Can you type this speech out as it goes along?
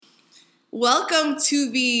Welcome to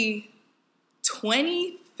the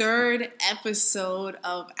 23rd episode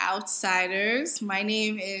of Outsiders. My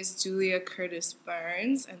name is Julia Curtis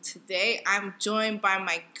Burns, and today I'm joined by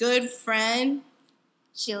my good friend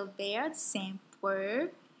Gilbert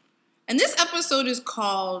Saint-Pierre. And this episode is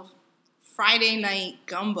called Friday Night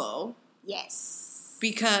Gumbo. Yes.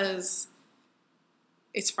 Because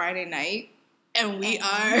it's Friday night, and we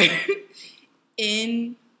are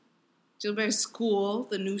in Gilbert's school,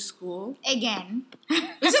 the new school. Again.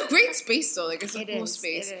 It's a great space, though. Like, it's a cool is,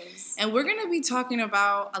 space. It is. And we're going to be talking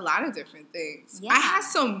about a lot of different things. Yeah. I had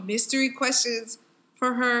some mystery questions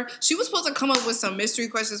for her. She was supposed to come up with some mystery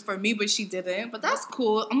questions for me, but she didn't. But that's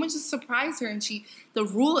cool. I'm going to just surprise her. And the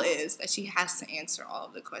rule is that she has to answer all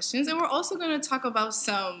of the questions. And we're also going to talk about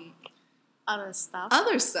some Other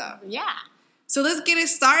stuff. Yeah. So let's get it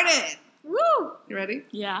started. Woo! You ready?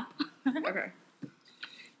 Yeah. Okay.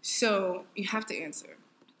 So you have to answer.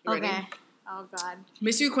 You ready? Okay. Oh, God.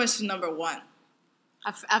 Mystery question number 1.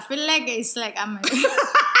 I feel like it's like I'm...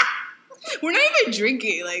 We're not even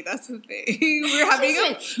drinking. Like, that's the thing. We're having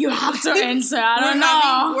You have to answer. I don't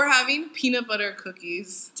know. We're having peanut butter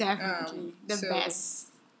cookies. Definitely. The best.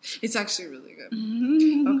 It's actually really good.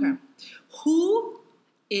 Mm-hmm. Okay. Who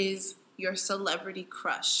is your celebrity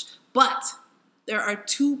crush? But there are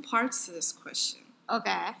 2 parts to this question.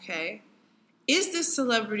 Okay. Is this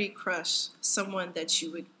celebrity crush someone that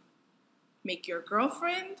you would make your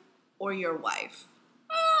girlfriend or your wife?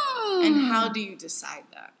 And how do you decide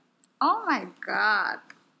that? Oh, my God.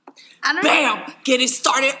 I don't Bam! Get it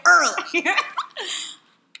started early.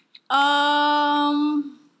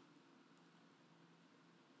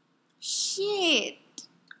 Shit.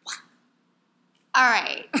 All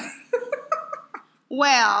right.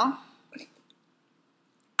 Well,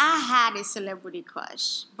 I had a celebrity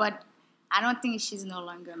crush, but I don't think she's no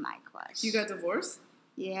longer my crush. You got divorced?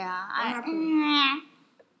 Yeah. What happened?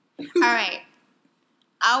 All right.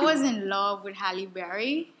 I was in love with Halle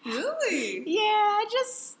Berry. Really? Yeah,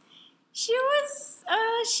 she's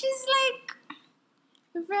like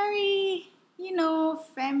very,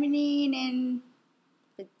 feminine and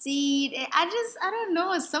petite. I don't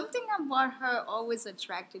know, something about her always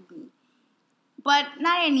attracted me. But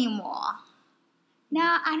not anymore.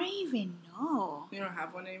 Now, I don't even know. You don't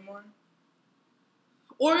have one anymore?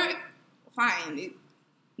 Or, fine.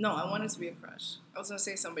 No, I want it to be a crush. I was going to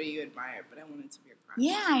say somebody you admire, but I want it to be a crush.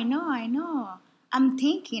 Yeah, I know. I'm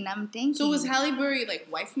thinking. So was Halle Berry, like,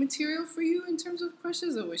 wife material for you in terms of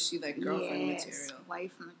crushes, or was she, like, girlfriend material?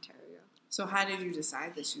 Wife material. So how did you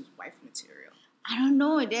decide that she was wife material? I don't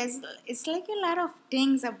know. It's like a lot of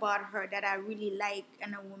things about her that I really like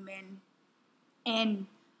in a woman. And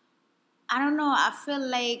I don't know. I feel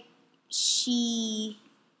like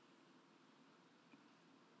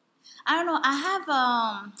I don't know. I have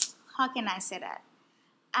how can I say that?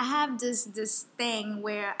 I have this thing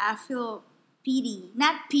where I feel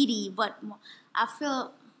not pity, but I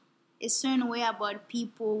feel a certain way about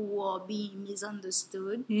people who are being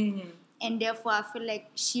misunderstood. Mm-hmm. And therefore, I feel like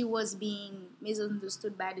she was being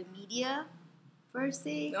misunderstood by the media, per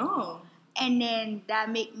se. Oh. And then that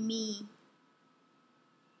made me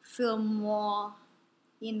feel more,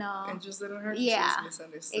 interested in her? Yeah. She was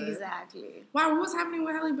misunderstood. Exactly. Wow, what was happening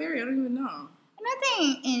with Halle Berry? I don't even know.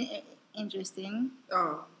 Nothing interesting.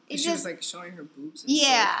 Oh. It's she just, was, like, showing her boobs and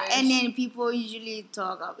yeah, selfish. and then people usually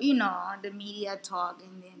talk, the media talk,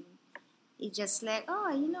 and then it's just like,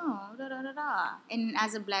 da-da-da-da. And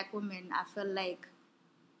as a black woman, I feel like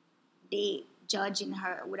they judging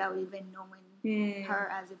her without even knowing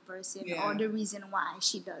her as a person or the reason why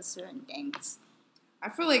she does certain things. I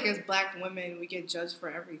feel like as black women, we get judged for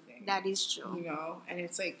everything. That is true. And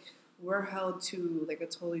it's like we're held to like a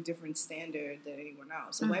totally different standard than anyone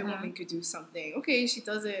else. A white woman could do something, okay, she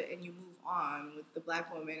does it, and you move on. With the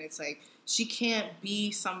black woman, it's like she can't be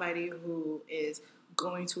somebody who is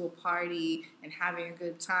going to a party and having a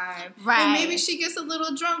good time. Right. And maybe she gets a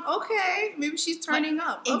little drunk. Okay. Maybe she's turning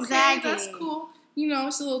up. Exactly. Okay, that's cool. She's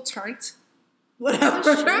a little turnt.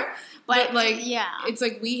 Whatever. But like, yeah. It's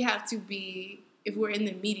like we have to be, if we're in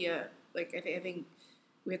the media, like I think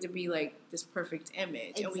we have to be like this perfect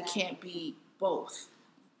image. Exactly. And we can't be both.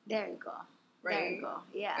 There you go. Right? There you go.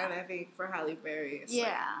 Yeah. And I think for Halle Berry, it's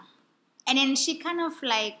and then she kind of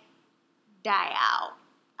like die out.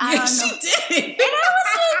 I don't know. She did. And I was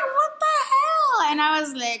like, what the hell? And I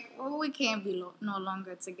was like, well, we can't be no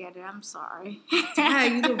longer together. I'm sorry.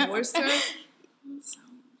 Dang, you divorced her?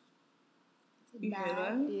 You hear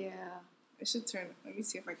that? Yeah. I should let me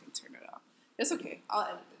see if I can turn it off. It's okay. I'll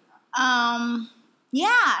edit it out.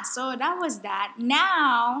 Yeah, so that was that.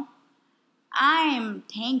 Now, I'm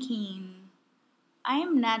thinking I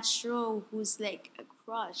am not sure who's like a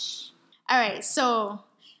crush. All right, so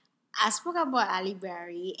I spoke about Halle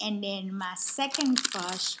Berry, and then my second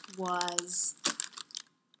crush was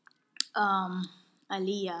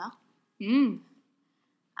Aaliyah.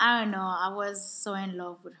 I don't know. I was so in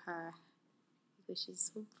love with her because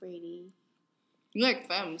she's so pretty. You like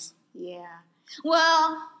femmes? Yeah.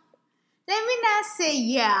 Well, let me not say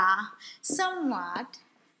yeah, somewhat,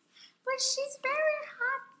 but she's very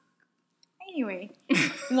hot. Anyway,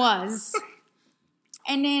 was.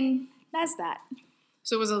 And then that's that.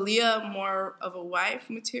 So was Aaliyah more of a wife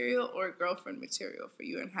material or a girlfriend material for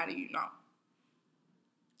you, and how do you know?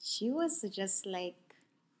 She was just like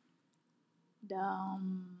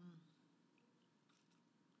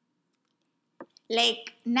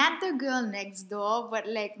like not the girl next door, but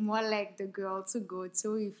like more like the girl to go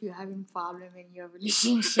to if you're having problem in your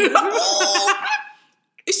relationship.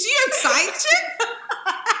 Is she a side chick?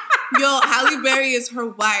 Yo, Halle Berry is her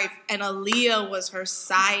wife, and Aaliyah was her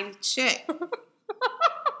side chick.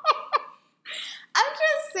 I'm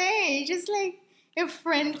just saying, just like a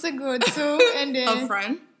friend to go to, and then A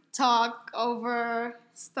friend? talk over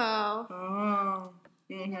stuff. Oh.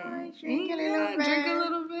 You know, drink a little bit. Drink a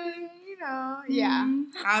little bit. You know, yeah.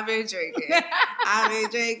 I've been drinking.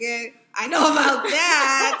 I know about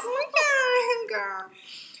that. Oh my God, girl.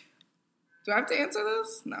 Do I have to answer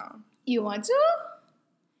this? No. You want to?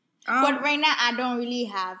 But right now, I don't really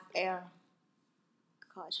have a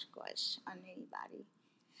crush on anybody.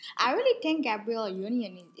 I really think Gabrielle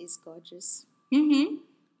Union is gorgeous. Mm-hmm.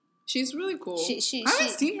 She's really cool. I haven't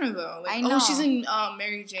seen her though. I know. Oh, she's in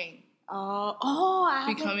Mary Jane.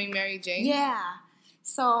 Becoming Mary Jane. Yeah.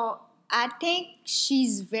 So I think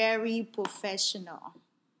she's very professional,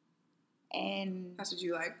 and that's what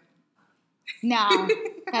you like. Now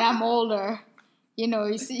that I'm older, you know,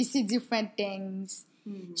 you see different things.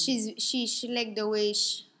 Mm-hmm. She like the way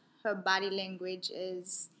her body language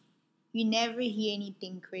is. You never hear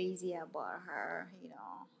anything crazy about her, you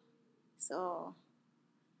know. So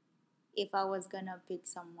if I was gonna pick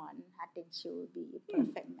someone, I think she would be a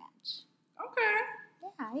perfect match. Okay.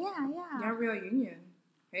 Yeah. Gabrielle Union.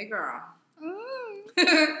 Hey, girl.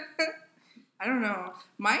 Mm. I don't know.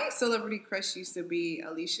 My celebrity crush used to be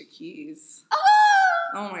Alicia Keys.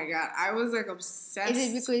 Oh my God. I was like obsessed.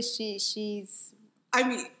 Is it because she's... I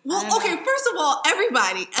mean, well, okay, first of all,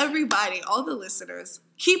 everybody, all the listeners,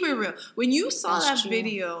 keep it real. When you saw that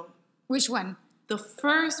video... Which one? The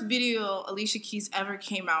first video Alicia Keys ever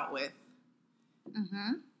came out with.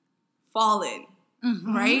 Mm-hmm. Fallen.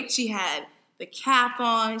 Mm-hmm. Right? She had the cap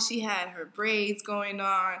on. She had her braids going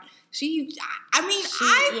on. I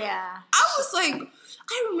was like...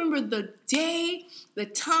 I remember the day, the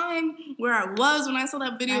time where I was when I saw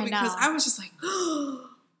that video because I was just like...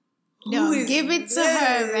 No, give it to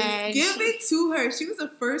her, man. Give it to her. She was the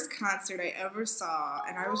first concert I ever saw,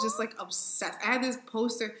 and I was just like obsessed. I had this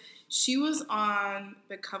poster. She was on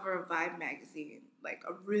the cover of Vibe magazine like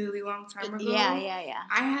a really long time ago. Yeah.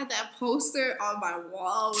 I had that poster on my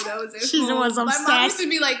wall when I was at home. She was obsessed. My mom used to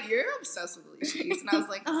be like, "You're obsessed with Alicia Keys," and I was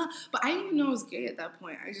like, but I didn't even know I was gay at that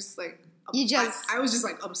point. I just like I was just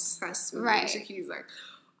like obsessed with Alicia Keys, like.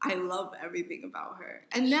 I love everything about her.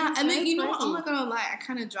 And now, and then, you know what? I'm not going to lie. I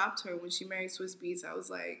kind of dropped her when she married Swizz Beatz. I was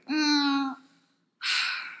like...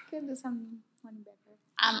 Could do something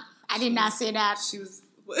better. I did not say that. She was...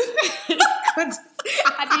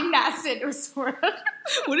 I did not say those words.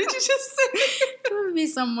 What did you just say? Could be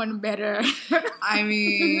someone better. I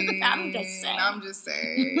mean... I'm just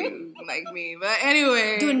saying. Like me. But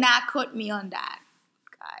anyway... Do not quote me on that,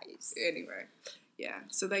 guys. Anyway... Yeah,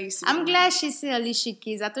 so that used to be I'm glad she said Alicia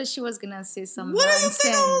Keys. I thought she was going to say some what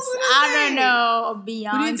nonsense. I don't know,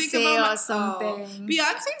 Beyonce or something.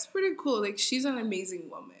 Beyonce's pretty cool. Like, she's an amazing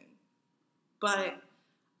woman. But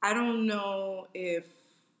I don't know if,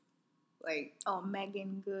 like... Oh,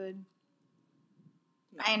 Megan Good.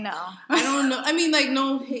 No. I know. I don't know. I mean, like,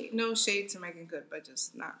 no shade to Megan Good, but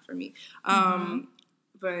just not for me.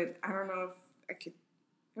 But I don't know if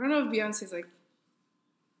Beyonce's, like,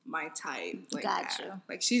 my type, like gotcha. That.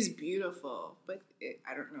 Like, she's beautiful, but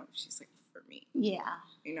I don't know if she's like for me. Yeah,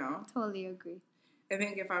 you know, totally agree. I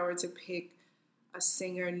think if I were to pick a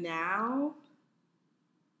singer now,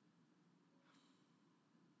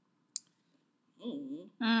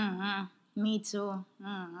 me too.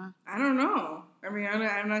 I don't know. I mean,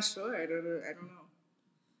 I'm not sure. I don't know.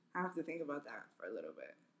 I have to think about that for a little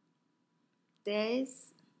bit.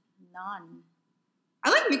 There's none. I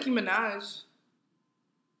like Nicki Minaj.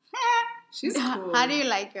 She's cool. How do you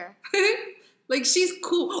like her? Like, she's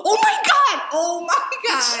cool. Oh my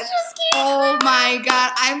God! She just came oh my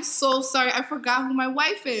God! I'm so sorry. I forgot who my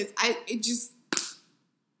wife is.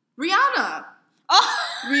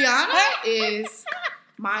 Rihanna is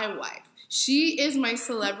my wife. She is my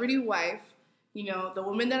celebrity wife. You know, the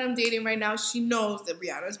woman that I'm dating right now, she knows that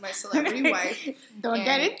Rihanna is my celebrity wife. Don't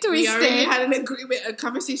get it twisted. We already had an agreement, a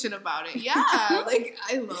conversation about it. Yeah, like,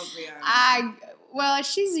 I love Rihanna. Well,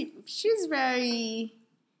 she's very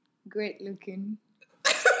great looking.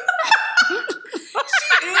 She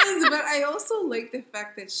is, but I also like the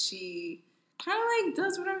fact that she kind of like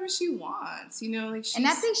does whatever she wants, you know, like and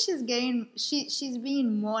I think she's being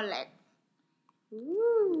more like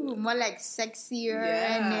sexier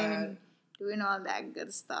and then doing all that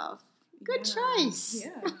good stuff. Good choice.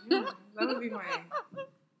 Yeah, that'll be mine.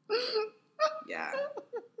 Yeah.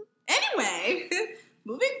 Anyway,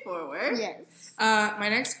 moving forward. Yes. My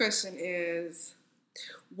next question is,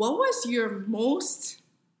 what was your most?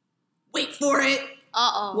 Wait for it.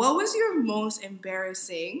 What was your most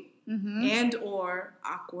embarrassing and or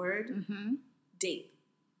awkward date?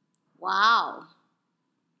 Wow.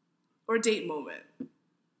 Or date moment?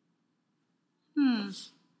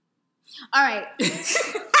 All right.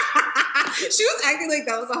 She was acting like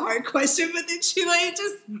that was a hard question, but then she like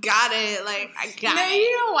just got it. Like, I got it.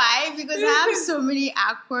 You know why? Because I have so many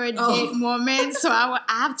awkward date moments, so I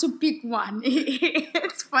have to pick one.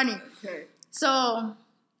 It's funny. Okay. So,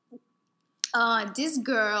 this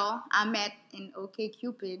girl I met in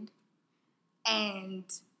OkCupid, and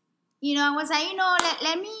you know, I was like, you know,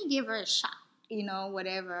 let me give her a shot, you know,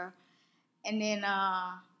 whatever. And then,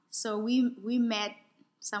 so we met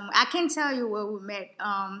somewhere. I can tell you where we met.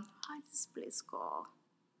 How's this place called?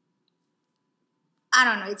 I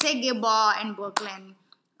don't know. It's a gay bar in Brooklyn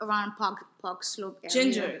around Park Slope area.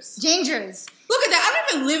 Gingers. Look at that. I don't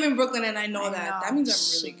even live in Brooklyn and I know that. That means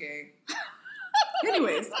I'm really gay.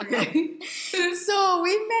 Anyways, okay. So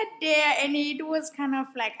we met there and it was kind of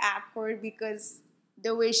like awkward because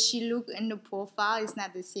the way she looked in the profile is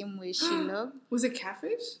not the same way she looked. Was it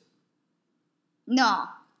catfish? No.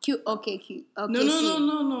 Cute. Okay.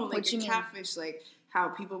 No. Like a catfish, like how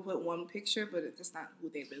people put one picture, but it's not who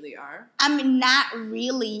they really are. I mean, not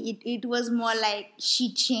really. It was more like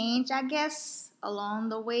she changed, I guess, along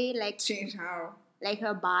the way. Like change how? Like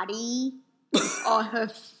her body or her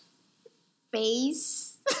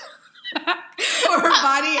face. Or her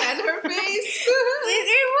body and her face.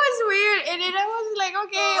 It was weird, and then I was like,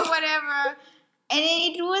 okay, whatever. And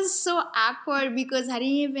then it was so awkward because I didn't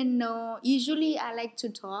even know. Usually, I like to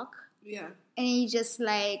talk. Yeah. And it's just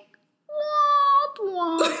like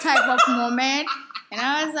womp type of moment, and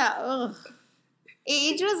I was like, ugh.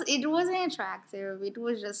 It wasn't attractive. It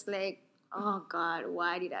was just like, oh God,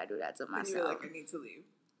 why did I do that to myself? And you were like, I need to leave.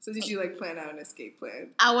 So did you like plan out an escape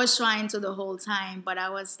plan? I was trying to the whole time, but I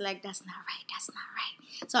was like, that's not right.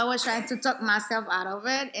 So I was trying to talk myself out of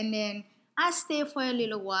it, and then I stayed for a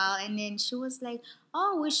little while, and then she was like,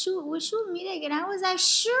 oh, we should meet again. I was like,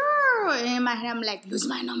 sure. And in my head, I'm like, lose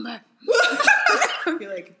my number. You're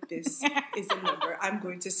like, this is the number I'm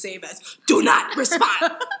going to save as do not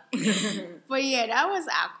respond. But yeah, that was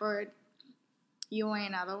awkward. You want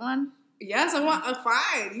another one? Yes, I want a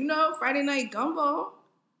fried. You know, Friday night gumbo.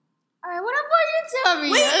 All right, what about you tell me?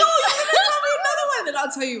 Wait, no, you're going to tell me another one. Then I'll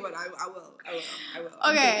tell you what. I will.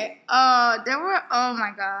 Okay. There were, oh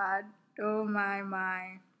my God. Oh my.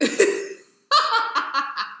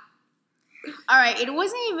 All right, it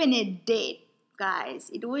wasn't even a date, guys.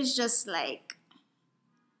 It was just like...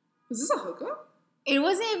 Was this a hookup? It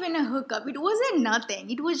wasn't even a hookup. It wasn't nothing.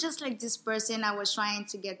 It was just like this person I was trying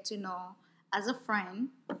to get to know as a friend.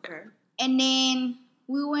 Okay. And then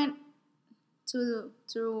we went to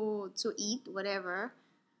eat, whatever.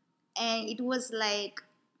 And it was like...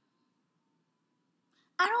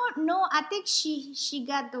 I don't know. I think she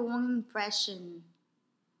got the wrong impression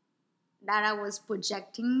that I was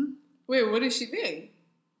projecting. Wait, what did she think?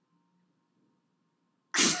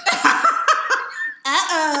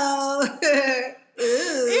 Uh-oh.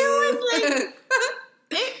 It was like...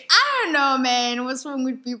 I don't know, man. What's wrong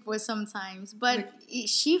with people sometimes? But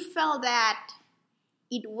she felt that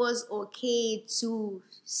it was okay to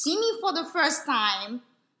see me for the first time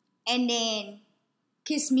and then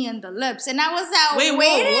kiss me on the lips. And I was like, wait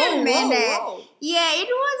a minute. Whoa. Yeah, it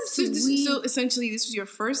was so essentially, this was your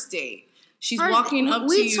first date. She's walking up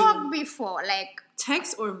to you. We talked before, like...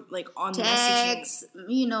 Text or like on text, messaging?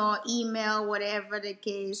 You know, email, whatever the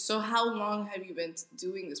case. So how long have you been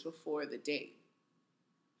doing this before the date?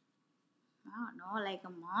 I don't know, like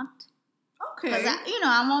a month. Okay. Because,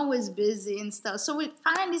 I'm always busy and stuff. So we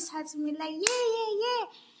finally decided to be like, yeah.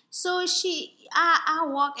 So I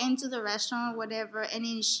walked into the restaurant or whatever, and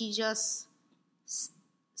then she just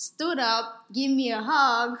stood up, gave me a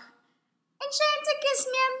hug, and trying to kiss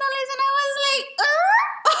me on the lips, and I was like,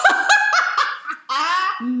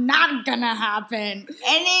 not gonna happen.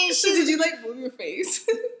 And then So did you like move your face?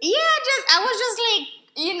 Yeah, I was just like,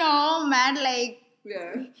 mad, like.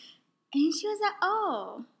 Yeah. And she was like,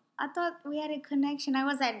 "Oh, I thought we had a connection." I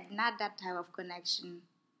was like, "Not that type of connection."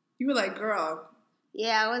 You were like, "Girl."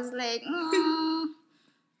 Yeah, I was like,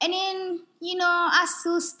 And then, I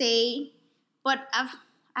still stayed, but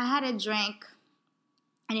I had a drink,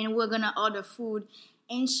 and then we're gonna order food,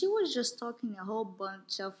 and she was just talking a whole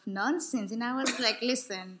bunch of nonsense, and I was like,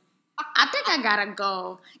 "Listen, I think I gotta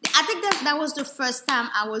go." I think that was the first time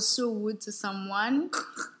I was so rude to someone.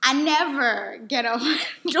 I never get up.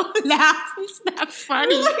 Don't laugh. It's not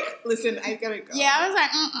funny. Like, listen, I gotta go. Yeah, I was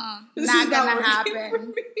like, not gonna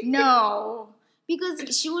happen. No.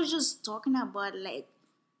 Because she was just talking about, like,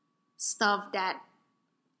 stuff that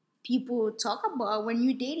people talk about when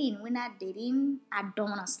you're dating. We're not dating. I don't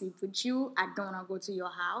want to sleep with you. I don't want to go to your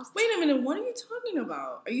house. Wait a minute. What are you talking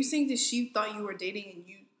about? Are you saying that she thought you were dating and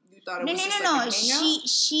you thought it was just like a hangout?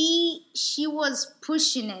 She was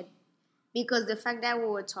pushing it because the fact that we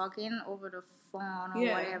were talking over the phone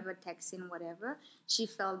or whatever, texting, whatever, she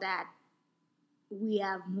felt that we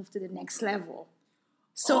have moved to the next level.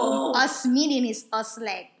 So us meeting is us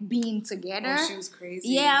like being together. Oh, she was crazy.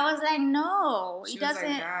 Yeah, I was like, no, it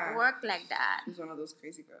doesn't work like that. She's one of those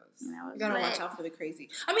crazy girls. You gotta watch out for the crazy.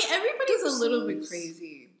 I mean, everybody's a little bit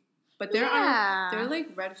crazy. But there are like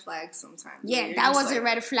red flags sometimes. Yeah, that was a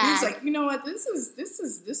red flag. It's like, you know what, this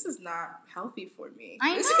is not healthy for me.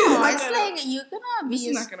 I know. It's like you're gonna be. This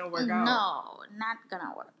is not gonna work out. No, not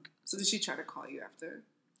gonna work. So did she try to call you after?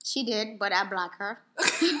 She did, but I blocked her.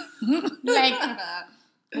 Like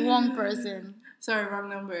wrong person. Sorry, wrong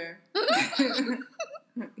number.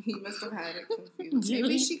 He must have had it confused.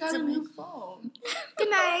 Maybe she got a new phone. Good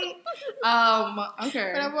night.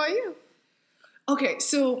 Okay. What about you? Okay,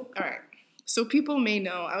 so, all right. So people may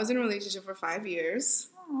know I was in a relationship for 5 years.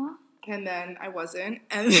 Aww. And then I wasn't.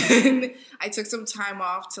 And then I took some time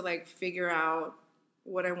off to, like, figure out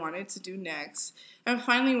what I wanted to do next. And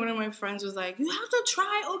finally, one of my friends was like, "You have to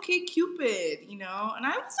try OkCupid, you know?" And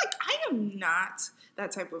I was like, I am not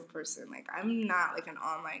that type of person. Like, I'm not, like, an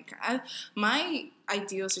online my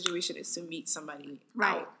ideal situation is to meet somebody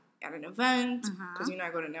out at an event. Because, I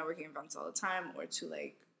go to networking events all the time. Or to,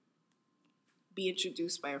 like, be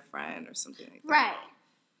introduced by a friend or something like that. Right.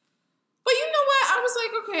 But you know what? I was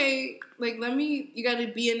like, okay, like, you got to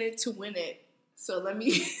be in it to win it. So let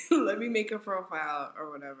me make a profile or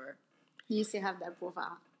whatever. You still have that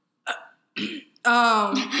profile.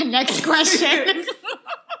 Next question.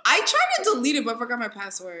 I tried to delete it, but I forgot my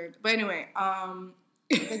password. But anyway,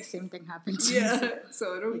 the same thing happened to me. Yeah,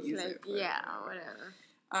 so I don't use it. Yeah, whatever.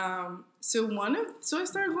 So I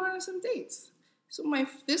started going on some dates. So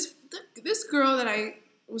this girl that I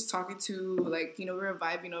was talking to, like, we were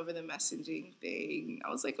vibing over the messaging thing. I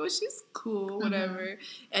was like, oh, she's cool, whatever.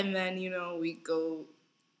 And then, we go,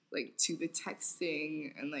 like, to the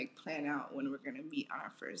texting and, like, plan out when we're going to meet on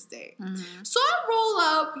our first date. So I roll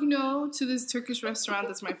up, to this Turkish restaurant.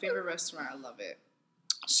 That's my favorite restaurant. I love it.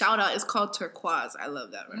 Shout out. It's called Turquoise. I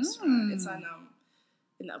love that restaurant. It's on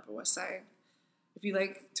in the Upper West Side. If you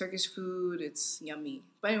like Turkish food, it's yummy.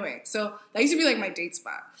 But anyway, so that used to be like my date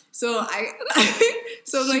spot. So I'm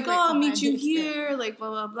like, oh, I'll meet you here, like, blah,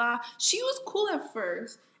 blah, blah. She was cool at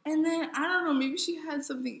first. And then, I don't know, maybe she had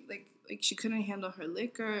something, like she couldn't handle her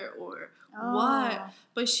liquor or what.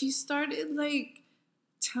 But she started, like,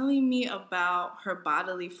 telling me about her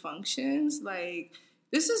bodily functions. Like,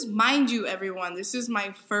 this is, mind you, everyone, this is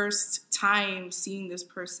my first time seeing this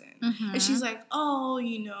person. And she's like, oh,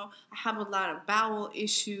 I have a lot of bowel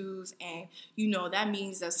issues, and, that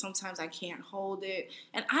means that sometimes I can't hold it.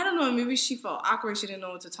 And I don't know, maybe she felt awkward, she didn't know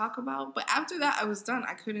what to talk about. But after that, I was done.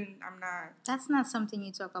 That's not something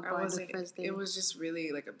you talk about on the first date. It was just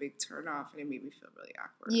really, like, a big turnoff, and it made me feel really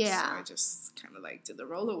awkward. Yeah. So I just kind of, like, did the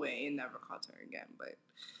roll away and never called her again. But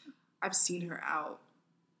I've seen her out,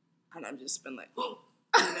 and I've just been like, oh.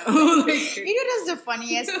 That's the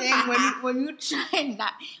funniest thing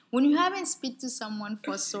when you haven't speak to someone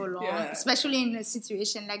for so long, especially in a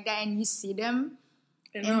situation like that, and you see them,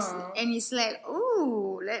 and it's like,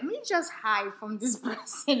 ooh, let me just hide from this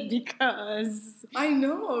person because I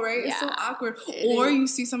know, right? It's so awkward. Or you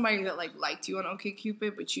see somebody that liked you on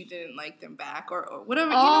OkCupid, but you didn't like them back, or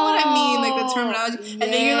whatever. You know what I mean? Like the terminology.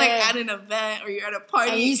 And then you're like at an event or you're at a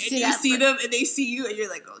party, and you see them, and they see you, and you're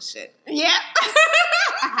like, oh shit. Yeah.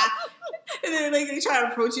 And then like they try to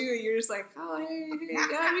approach you, and you're just like, oh hey,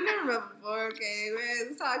 yeah, we never met before. Okay, man,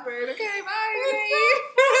 it's awkward. Okay,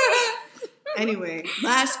 bye. Anyway,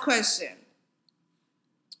 last question.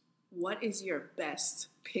 What is your best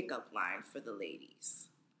pickup line for the ladies?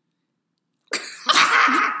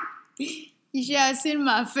 You should have seen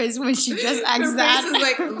my face when she just asked Her that. face is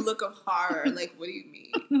like a look of horror. Like, what do you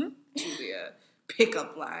mean, Julia?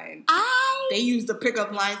 Pickup line. They use the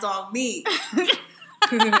pickup lines on me. I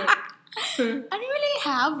don't really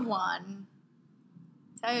have one.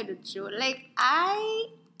 Tell you the truth. Like,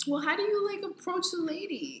 Well, how do you, like, approach a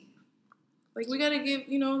lady? Like, we gotta give,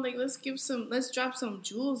 like, let's drop some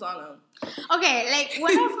jewels on them. Okay, like,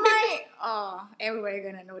 one of my, everybody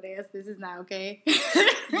gonna know this. This is not okay.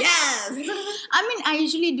 Yes! I mean, I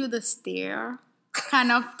usually do the stare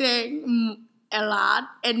kind of thing a lot.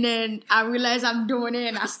 And then I realize I'm doing it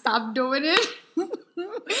and I stop doing it.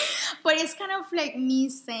 But it's kind of like me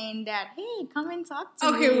saying that, hey, come and talk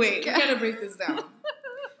to me. Okay, wait. We gotta break this down.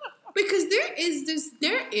 Because there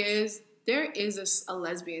is a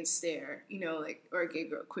lesbian stare, like, or a gay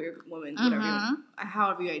girl, queer woman, whatever,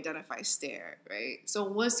 however you identify stare, right? So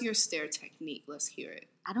what's your stare technique? Let's hear it.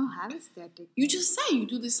 I don't have a stare technique. You just say you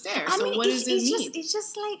do the stare. I so mean, what does it mean? It's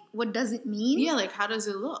just like, what does it mean? Yeah, like, how does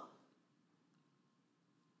it look?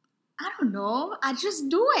 I don't know. I just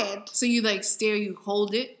do it. So you, like, stare, you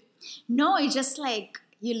hold it? No, it's just like,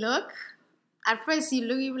 you look. At first, you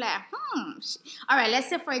look, you be like, All right, let's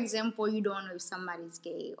say, for example, you don't know if somebody's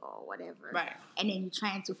gay or whatever. Right. And then you're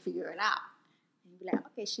trying to figure it out. And you be like,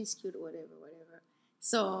 okay, she's cute or whatever.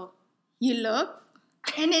 So you look,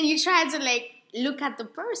 and then you try to, like, look at the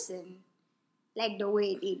person, like the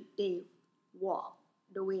way they walk,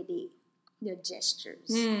 the way their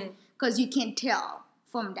gestures. Because you can tell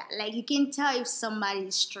from that. Like, you can tell if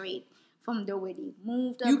somebody's straight from the way they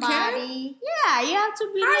move their body. Yeah, you have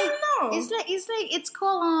to be I don't know. It's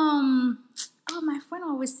called my friend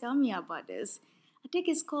always tell me about this. I think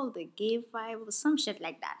it's called the gay vibe or some shit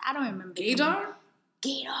like that. I don't remember. Gaydar?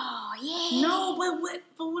 Gaydar, yeah. No, but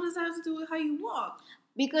what does that have to do with how you walk?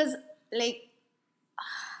 Because, like,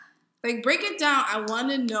 break it down. I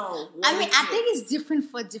want to know. I think it's different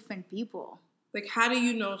for different people. Like, how do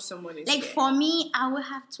you know someone is like gay? For me, I would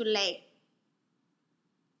have to, like,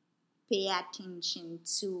 pay attention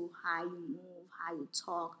to how you move, how you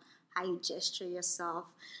talk, how you gesture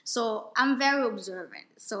yourself. So I'm very observant.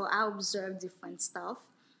 So I observe different stuff.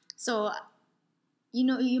 So,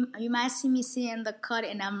 you might see me sitting the cut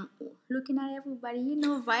and I'm looking at everybody,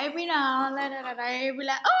 vibing out, I'll be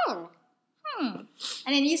like, oh, And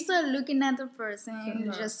then you start looking at the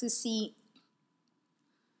person just to see,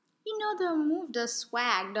 the move, the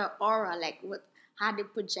swag, the aura, like how they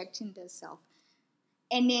projecting themselves.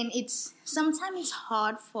 And then sometimes it's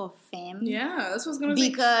hard for femme. Yeah, that's what I was going to say.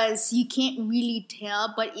 Because you can't really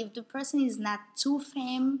tell. But if the person is not too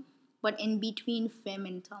femme, but in between femme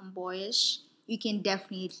and tomboyish, you can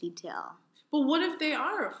definitely tell. But what if they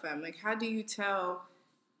are a femme? Like, how do you tell,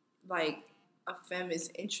 like, a femme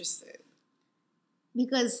is interested?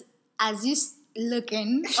 Because as you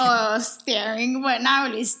looking or staring, but not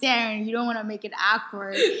really staring, you don't want to make it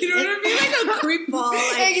awkward. You don't want to be like a creep ball.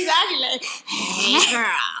 Like, exactly. Like, hey,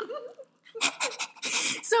 girl.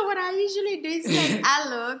 So what I usually do is, like, I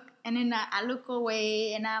look, and then I look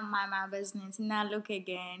away, and I mind my business, and I look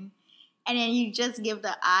again. And then you just give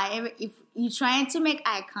the eye. If you're trying to make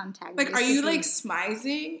eye contact. Like, are you, like,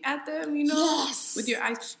 smizing at them, Yes. With your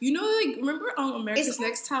eyes? Like, remember on America's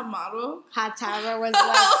Next Top Model? How Tyra was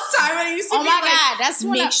like. Tyra used to be my like, God, that's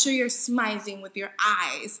what make sure you're smizing with your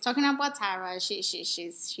eyes. Talking about Tyra,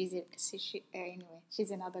 anyway,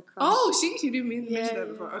 she's another crush. Oh, she didn't mean to mention that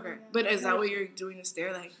before. Okay. But is that what you're doing to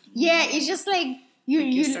stare? Like, yeah, it's just like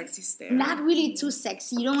you sexy stare. Not really too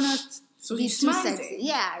sexy. You don't want to be too smizing. sexy.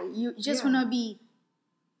 Yeah, you just want to be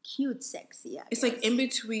cute sexy. It's like in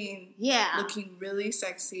between. Yeah. Looking really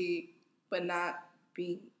sexy, but not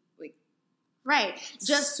being like. Right.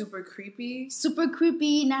 Just super creepy. Super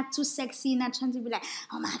creepy, not too sexy, not trying to be like,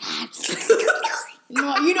 oh my God.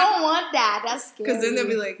 You don't want that. That's scary. Because then they'll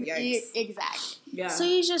be like, yikes. Exactly. Yeah. So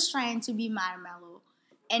you're just trying to be mellow.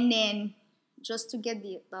 And then just to get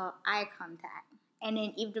the eye contact. And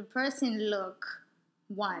then if the person look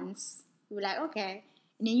once, you're like, okay.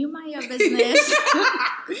 And then you mind your business.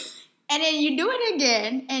 And then you do it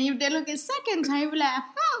again. And if they look a second time, you're like,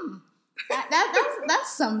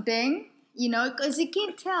 that's something. Because you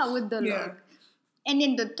can't tell with the look. And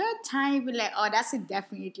then the third time, you're like, oh, that's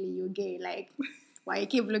definitely you're gay. Like, why you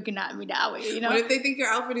keep looking at me that way, What if they think your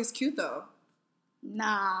outfit is cute, though?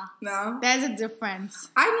 Nah. No? There's a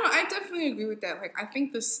difference. I know. I definitely agree with that. Like, I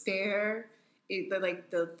think the stare,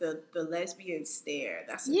 the lesbian stare,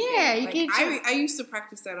 that's the thing. You like, can I used to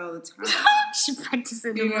practice that all the time. She practices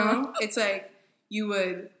it. It's like, you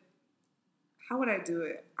would, how would I do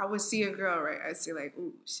it? I would see a girl, right? I'd say, like,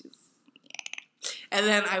 ooh, she's, yeah. And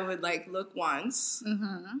then I would, like, look once.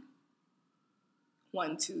 Mm-hmm.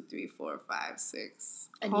 1, 2, 3, 4, 5, 6.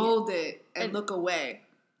 And hold it and look away.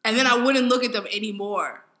 And then I wouldn't look at them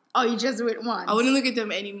anymore. Oh, you just went once. I wouldn't look at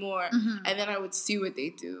them anymore. And then I would see what they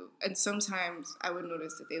do. And sometimes I would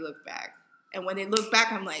notice that they look back. And when they look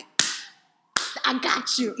back, I'm like, I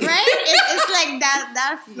got you, right? It's like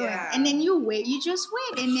that feeling. Yeah. And then you just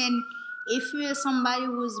wait. And then if you're somebody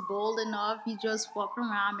who's bold enough, you just walk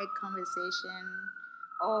around, make conversation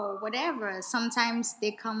or whatever. Sometimes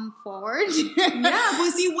they come forward. Yeah,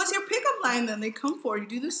 but see, what's your pickup line then? They come forward,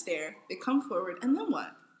 you do the stare, they come forward, and then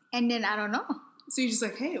what? And then I don't know. So you're just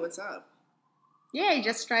like, hey, what's up? Yeah, you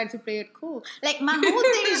just try to play it cool. Like, my whole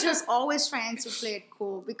thing is just always trying to play it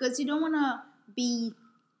cool because you don't want to be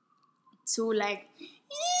too, like,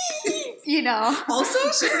 you know. Also,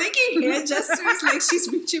 she's making hand gestures like she's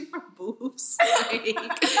reaching for boobs. Like,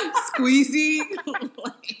 squeezing.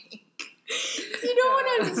 Like, you don't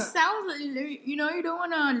want to sound, you know, you don't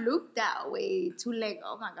want to look that way too, like,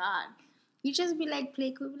 oh my God. You just be like,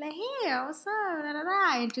 play cool, be like, hey, what's up? Da, da,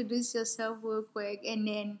 da. Introduce yourself real quick. And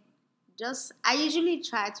then I usually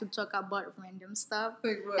try to talk about random stuff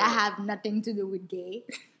like what? that have nothing to do with gay.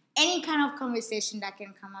 Any kind of conversation that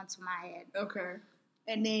can come out to my head. Okay.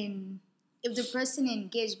 And then if the person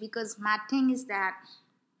engaged, because my thing is that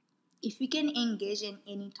if you can engage in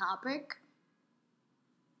any topic,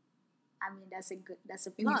 I mean, that's a plus.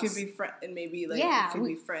 And you could be friends, and maybe like yeah, you could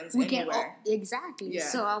be friends anywhere. Exactly. Yeah.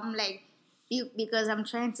 So I'm like, because I'm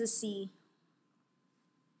trying to see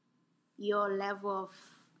your level of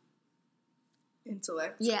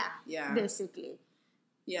intellect. Yeah. Yeah. Basically.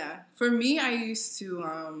 Yeah. For me, I used to,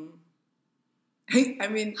 I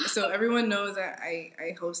mean, so everyone knows that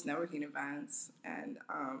I host networking events, and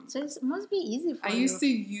so it must be easy for you. I used to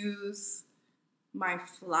use my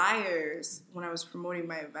flyers when I was promoting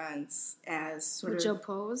my events as sort With of your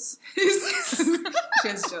pose.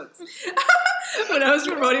 Just jokes. When I was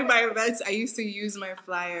promoting my events, I used to use my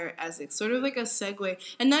flyer as sort of like a segue,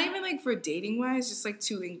 and not even like for dating wise, just like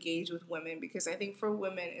to engage with women, because I think for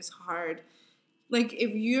women it's hard. Like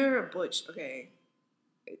if you're a butch, okay,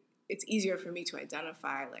 it's easier for me to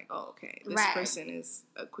identify, like, oh, okay, this person is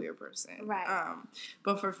a queer person. Right.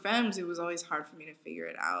 But for femmes, it was always hard for me to figure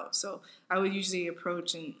it out. So I would usually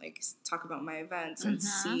approach and, like, talk about my events and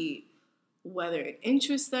see whether it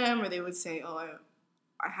interests them, or they would say, oh,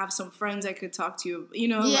 I have some friends I could talk to you, you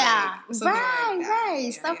know? Yeah, like, something like that. right.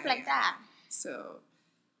 Yeah, Stuff like that. So,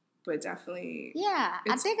 but definitely. Yeah,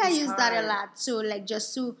 I think I use that a lot too. Like,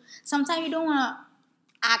 just to, sometimes you don't want to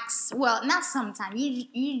ask, well, not sometimes,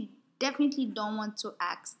 you definitely don't want to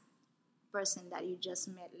ask the person that you just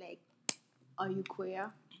met, like, are you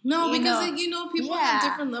queer? No, because like, you know, people have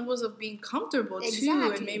different levels of being comfortable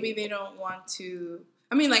too, and maybe they don't want to.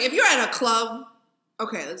 I mean, like, if you're at a club,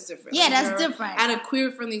 okay, that's different. Yeah, like, that's different. At a queer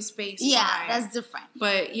friendly space, yeah, fine. that's different.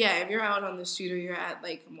 But yeah, if you're out on the street, or you're at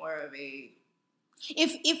like more of a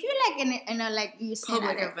if you're like in a like you said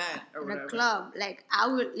public event or whatever, a club, like I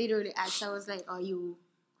would literally ask. I was like, are you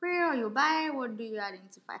queer? Are you bi? What do you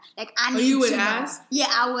identify? Like, I need you would to ask? know. Yeah,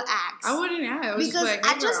 I would ask. I wouldn't ask. Because just like,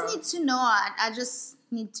 hey, I just need to know. I just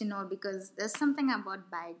need to know, because there's something about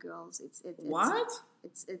bi girls. What?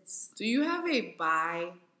 It's. Do you have a bi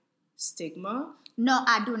stigma? No,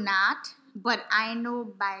 I do not. But I know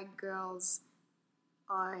bi girls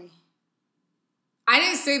are. I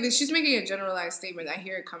didn't say this. She's making a generalized statement. I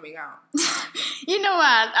hear it coming out. You know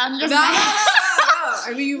what? I'm just no.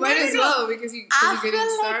 I mean, you might as well, because you're getting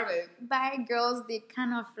started. Bi girls, they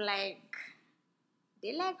kind of like,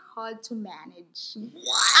 they like hard to manage.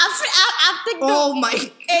 What? After oh my!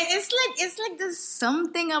 It's like there's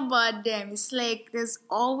something about them. It's like there's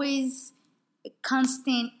always a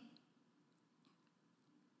constant,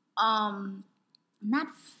 not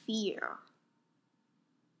fear,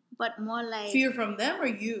 but more like fear from them or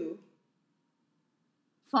you.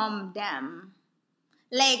 From them.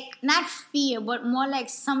 Like, not fear, but more like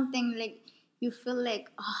something like you feel like,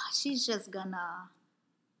 oh, she's just gonna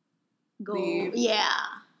go. Leave. Yeah.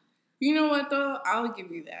 You know what though? I'll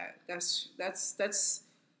give you that. That's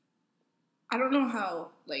I don't know how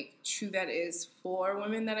like true that is for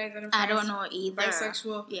women that identify I don't know either.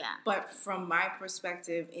 Bisexual. Yeah. But from my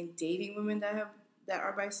perspective, in dating women that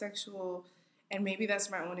are bisexual, and maybe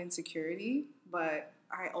that's my own insecurity, but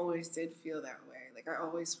I always did feel that way. Like, I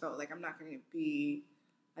always felt like I'm not going to be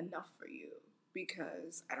enough for you,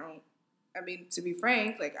 because I mean, to be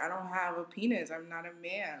frank, like, I don't have a penis. I'm not a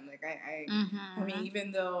man. Like, I mean,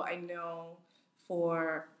 even though I know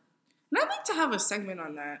and I'd like to have a segment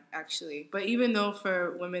on that, actually, but even though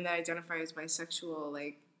for women that identify as bisexual,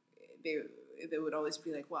 like, they would always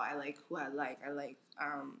be like, well, I like who I like. I like,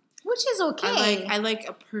 which is okay. I like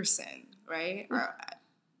a person, right? Or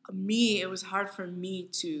me, it was hard for me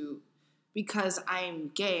to, because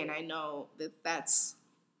I'm gay and I know that that's,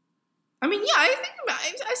 I mean, yeah, I think about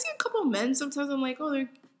it. I see a couple men sometimes. I'm like, oh, they're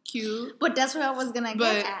cute. But that's what I was gonna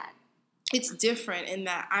get at. It's different in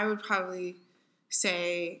that I would probably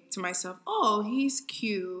say to myself, oh, he's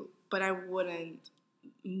cute, but I wouldn't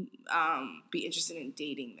be interested in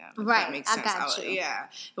dating them. If right, that makes sense. I got you. Yeah.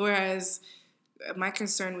 Whereas my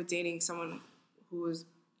concern with dating someone who was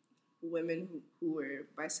women who were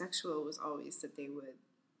bisexual was always that they would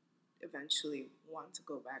eventually want to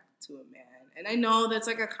go back to a man. And I know that's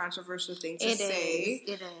like a controversial thing to say.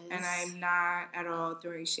 It is. And I'm not at all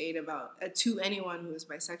throwing shade about to anyone who is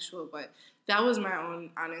bisexual, but that was my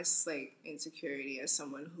own honest like insecurity as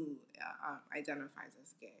someone who identifies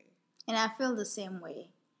as gay. And I feel the same way.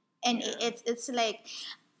 And it's like,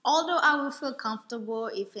 although I would feel comfortable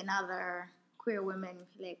if another queer woman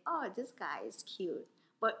like, oh, this guy is cute.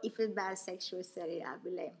 But if it's bisexual setting, I'd be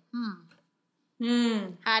like,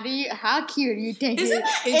 how cute do you think? Isn't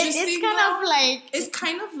that interesting? It's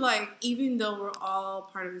kind of like even though we're all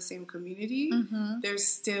part of the same community, there's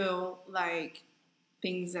still like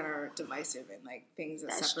things that are divisive and like things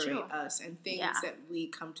that separate us and things that we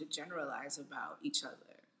come to generalize about each other.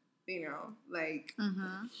 You know, like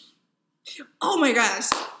oh my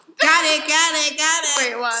gosh, got it.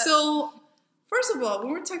 Wait, what? So first of all,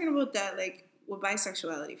 when we're talking about that, like with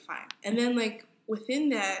bisexuality, fine, and then like within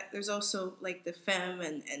that, there's also like the femme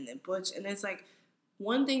and the butch, and there's like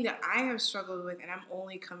one thing that I have struggled with, and I'm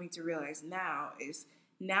only coming to realize now is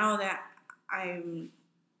now that I'm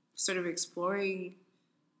sort of exploring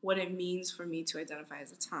what it means for me to identify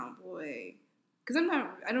as a tomboy. Because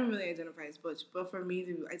I don't really identify as butch, but for me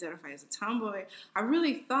to identify as a tomboy, I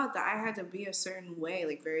really thought that I had to be a certain way,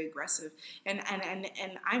 like very aggressive, and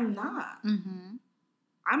I'm not.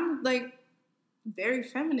 I'm like very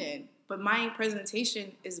feminine, but my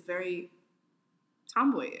presentation is very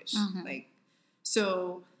tomboyish. Like,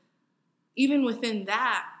 so even within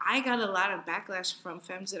that, I got a lot of backlash from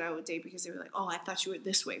femmes that I would date because they were like, "Oh, I thought you were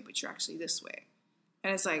this way, but you're actually this way,"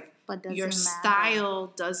 and it's like your style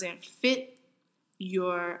doesn't fit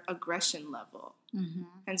your aggression level.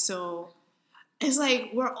 And so it's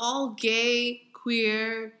like we're all gay,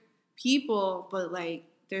 queer people, but like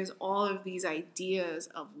there's all of these ideas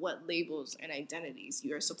of what labels and identities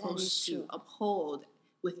you're supposed to uphold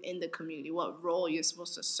within the community, what role you're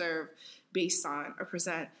supposed to serve based on or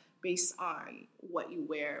present based on what you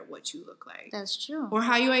wear, what you look like. That's true. Or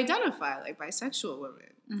how you identify, like bisexual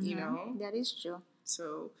women, you know? That is true.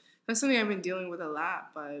 So that's something I've been dealing with a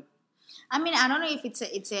lot, but I mean, I don't know if it's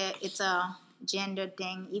a gender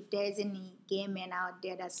thing. If there's any gay men out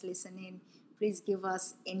there that's listening, please give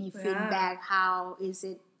us any feedback. How is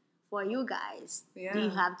it for you guys? Yeah. Do you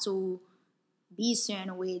have to be a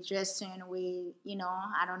certain way, dress a certain way? You know,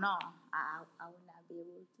 I don't know. I would not be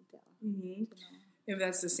able to tell. You know? If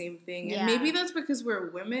that's the same thing. And maybe that's because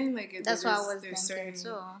we're women. Like that's what I was thinking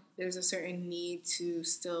too. There's a certain need to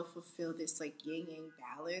still fulfill this like yin yang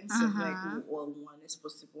balance of like, well,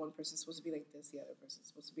 one person's supposed to be like this, the other person's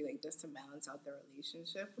supposed to be like this to balance out their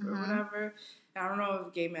relationship or whatever. And I don't know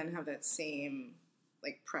if gay men have that same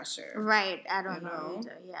like pressure. Right. I don't know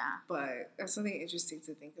either. Yeah. But that's something interesting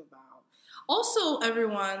to think about. Also,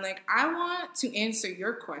 everyone, like, I want to answer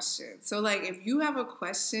your question. So, like, if you have a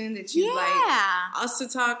question that you'd like us to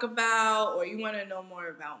talk about, or you want to know more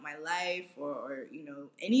about my life, or, you know,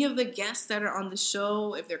 any of the guests that are on the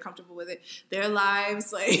show, if they're comfortable with it, their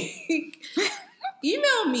lives, like,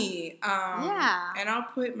 email me. And I'll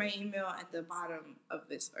put my email at the bottom of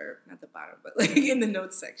this, or not the bottom, but, like, in the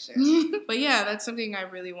notes section. But, yeah, that's something I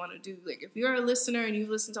really want to do. Like, if you're a listener and you've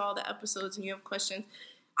listened to all the episodes and you have questions,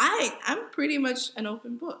 I'm pretty much an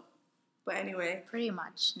open book. But anyway. Pretty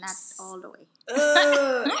much. Not all the way.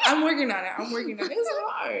 I'm working on it. It's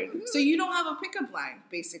hard. So you don't have a pickup line,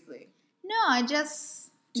 basically. No, I just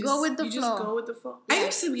go with the flow. You just go with the flow. Yeah. I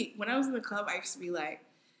used to be, when I was in the club, I used to be like,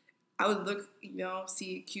 I would look, you know,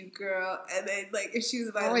 see a cute girl, and then, like, if she was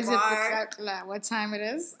by the bar. What time it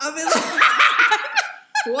is? I'll be like,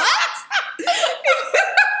 what?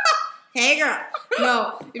 Hey, girl.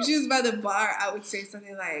 No, if she was by the bar, I would say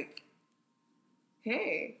something like,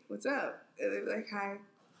 hey, what's up? And they'd be like, hi.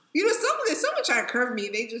 You know, someone try to curve me.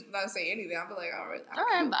 They just not say anything. I'll be like, all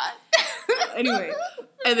right, bye. Anyway,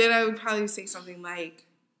 and then I would probably say something like,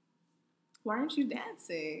 why aren't you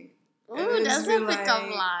dancing? Ooh, that's a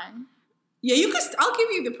pickup line. Yeah, I'll give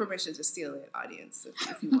you the permission to steal it, audience,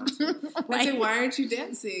 if you want to. I say, why aren't you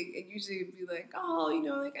dancing? And usually it'd be like, oh, you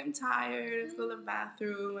know, like, I'm tired. Let's go to the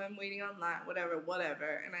bathroom. I'm waiting online, whatever.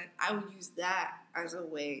 And I would use that as a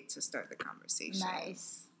way to start the conversation.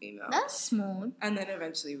 Nice. you know. That's smooth. And then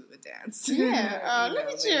eventually we would dance. Yeah. Oh, look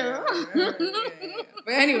at you. Yeah.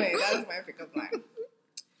 But anyway, that was my pickup line.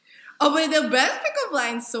 Oh, but the best pickup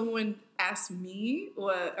line someone asked me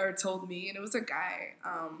or told me, and it was a guy.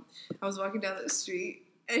 I was walking down the street,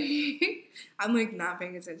 and I'm like not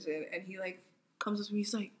paying attention, and he like comes up to me.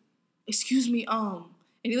 He's like, "Excuse me, and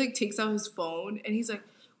he like takes out his phone, and he's like,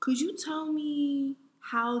 "Could you tell me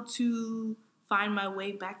how to find my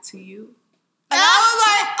way back to you?" And I was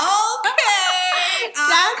like, "Okay,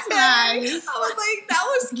 That's nice." I was like, "That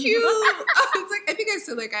was cute." I was like, I think I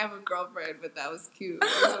said like I have a girlfriend, but that was cute. But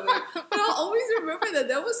I'll always remember that.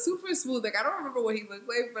 That was super smooth. Like I don't remember what he looked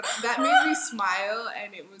like, but that made me smile,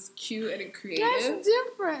 and it was cute and creative. That's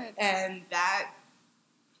different. And that,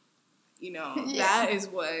 that is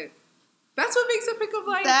that's what makes a pickup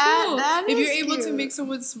line cool. That if is you're able to cute. make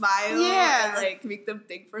someone smile and like make them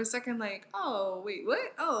think for a second, like, oh wait,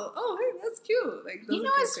 what? Oh, hey, that's cute. Like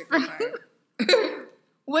those are good pickup lines.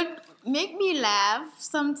 What make me laugh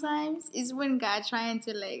sometimes is when guys trying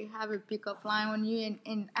to like have a pickup line on you,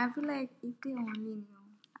 and I feel like if they only knew,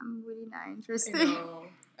 I'm really not interested.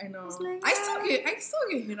 I know. Like, I still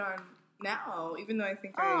get hit on now, even though I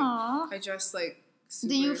think I dress like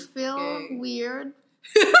super do you feel gay. weird?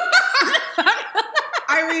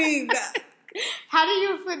 I mean, How do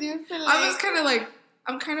you feel? Do you feel like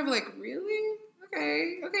I'm kind of like, really?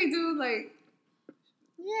 Okay, dude, like.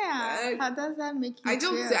 Yeah. How does that make you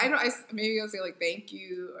feel? Maybe I'll say like thank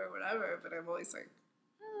you or whatever, but I'm always like,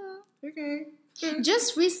 okay.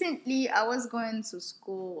 Just recently, I was going to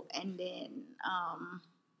school, and then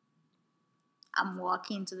I'm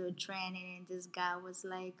walking to the train, and this guy was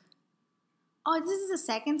like, "Oh, this is the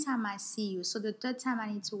second time I see you, so the third time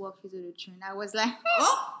I need to walk you to the train." I was like,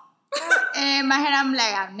 oh. And in my head, I'm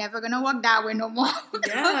like, I'm never gonna walk that way no more.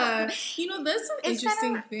 Yeah, that's an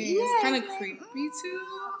interesting thing. Yeah, it's kind of like, creepy too.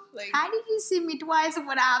 Like, how did you see me twice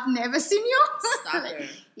when I've never seen you? Stalker.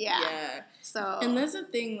 Yeah. So, and that's the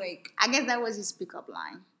thing. Like, I guess that was his pickup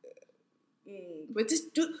line. But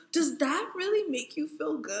does that really make you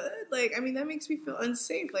feel good? Like, I mean, that makes me feel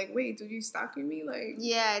unsafe. Like, wait, dude, you stalking me? Like,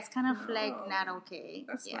 yeah, it's kind of like not okay.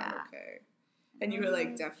 That's not okay. And you were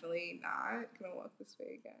like, definitely not gonna walk this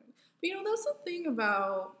way again. But that's the thing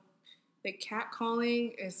about like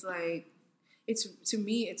catcalling is like, to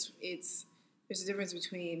me it's there's a difference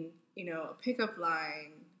between a pickup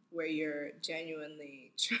line where you're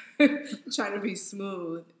genuinely trying to be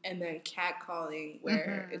smooth, and then catcalling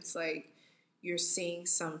where it's like you're saying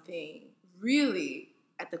something really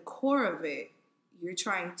at the core of it, you're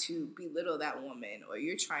trying to belittle that woman, or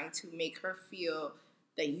you're trying to make her feel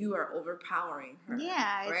that you are overpowering her.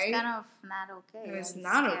 Yeah, it's right? kind of not okay. And it's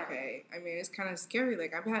not okay. I mean, it's kind of scary.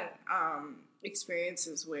 Like, I've had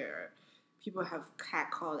experiences where people have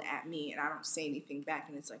catcalled at me, and I don't say anything back,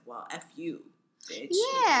 and it's like, well, F you, bitch.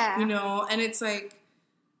 Yeah. And it's like,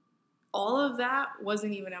 all of that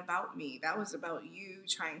wasn't even about me. That was about you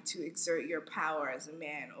trying to exert your power as a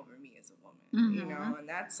man over me as a woman. And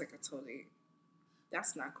that's like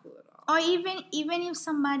that's not cool at all. Or even if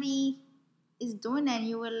somebody is doing that,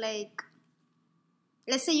 you were like,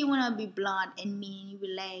 let's say you want to be blunt and mean, you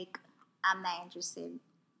were like, I'm not interested.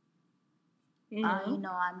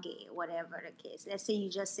 I'm gay, whatever the case. Let's say you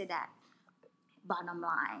just say that, bottom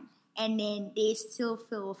line. And then they still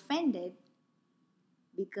feel offended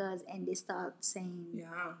and they start saying,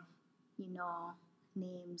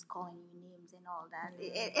 names, calling you names and all that.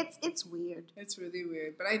 Yeah. It's weird. It's really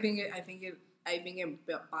weird. But I think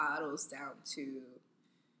it bottles down to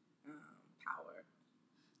power.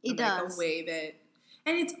 It does. Like a way that,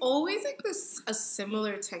 and it's always like a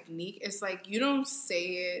similar technique. It's like you don't say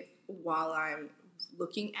it while I'm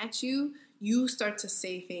looking at you. You start to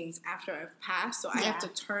say things after I've passed, so I have to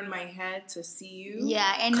turn my head to see you.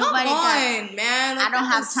 Yeah, and Come nobody on, man. Like, I don't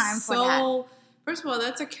have time for that. First of all,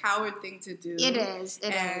 that's a coward thing to do. It is.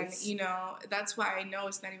 It is. And that's why I know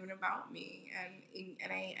it's not even about me,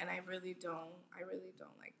 and I really don't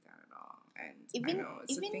like that at all. And I know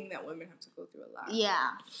it's a thing that women have to go through a lot.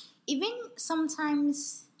 Yeah, even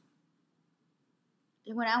sometimes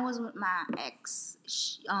when I was with my ex,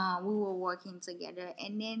 we were working together,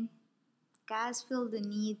 and then guys feel the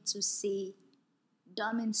need to say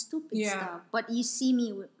dumb and stupid stuff. But you see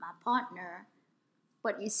me with my partner,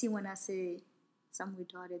 but you see when I say some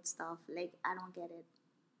retarded stuff, like, I don't get it.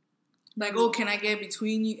 Like, can I get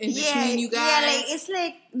between you guys? Yeah, like, it's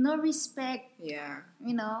like no respect. Yeah.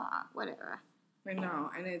 Whatever. I know,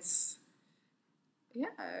 and it's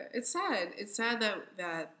sad. It's sad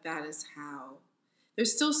that is how.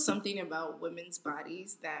 There's still something about women's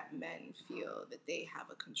bodies that men feel that they have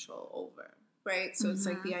a control over. right? So it's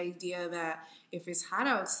like the idea that if it's hot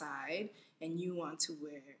outside and you want to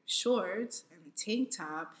wear shorts and a tank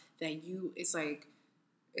top, that it's like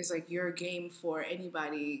you're game for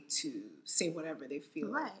anybody to say whatever they feel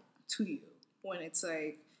like to you. When it's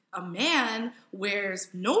like a man wears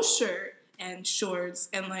no shirt and shorts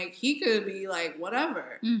and like he could be like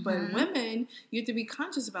whatever. But women, you have to be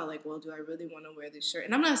conscious about like, well, do I really want to wear this shirt?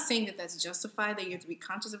 And I'm not saying that that's justified, that you have to be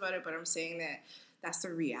conscious about it, but I'm saying that that's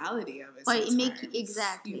the reality of it. It makes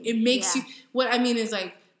exactly. It makes you. What I mean is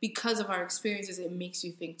like, because of our experiences, it makes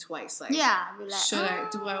you think twice. Like, like, should I?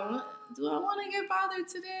 Do I want to get bothered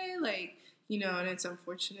today? Like, you know, and it's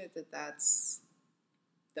unfortunate that that's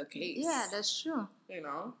the case. Yeah, that's true. You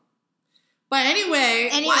know. But anyway,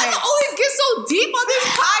 why do I always get so deep on this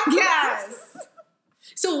podcast?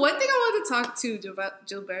 So one thing I wanted to talk to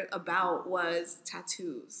Gilbert about was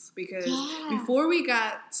tattoos. Because before we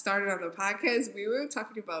got started on the podcast, we were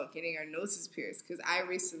talking about getting our noses pierced. Because I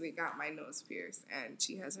recently got my nose pierced, and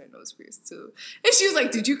she has her nose pierced too. And she was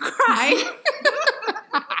like, "Did you cry?"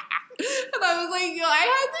 And I was like, yo, I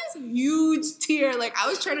had this huge tear. Like, I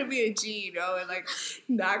was trying to be a G, you know, and, like,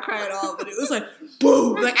 not cry at all. But it was like,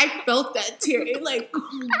 boom. Like, I felt that tear. It, like,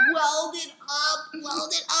 welded up. And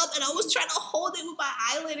I was trying to hold it with my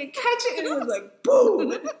eyelid and catch it. And it was like,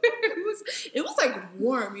 boom. It was like,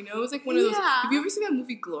 warm, you know? It was like one of those. Have you ever seen that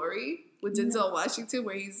movie Glory with Denzel Washington,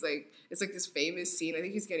 where he's, like, it's, like, this famous scene. I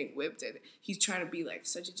think he's getting whipped, and he's trying to be, like,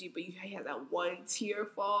 such a G, but he had that one tear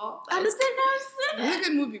fall. I was It's a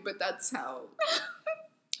good movie, but that's how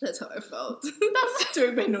I felt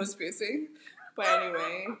during my nose piercing. But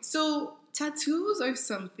anyway, so tattoos are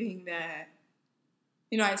something that,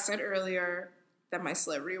 you know, I said earlier that my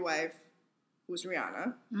celebrity wife was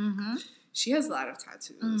Rihanna. She has a lot of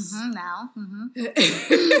tattoos. Now.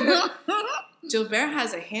 Gilbert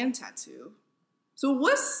has a hand tattoo. So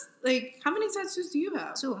what's, like, how many tattoos do you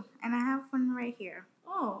have? 2. And I have one right here.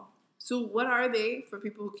 Oh. So what are they for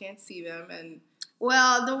people who can't see them? And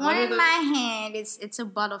well, the one in my hand, it's a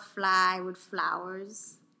butterfly with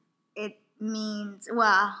flowers. It means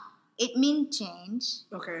change.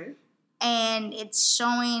 Okay. And it's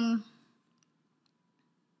showing,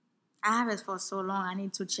 I have it for so long, I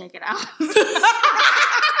need to check it out.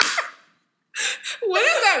 What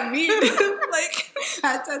does that mean? Like,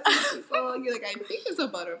 that tattoo is so long. You're like, I think it's a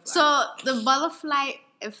butterfly. So the butterfly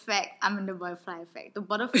effect, the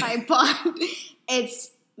butterfly part,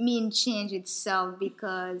 it's mean change itself,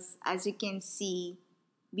 because as you can see,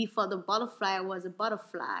 before the butterfly was a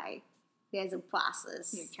butterfly, there's a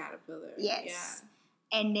process. A caterpillar. Yes.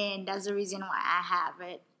 Yeah. And then that's the reason why I have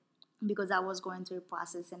it, because I was going through a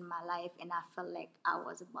process in my life and I felt like I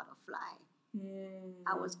was a butterfly.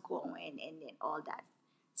 I was growing and then all that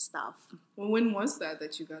stuff. Well, when was that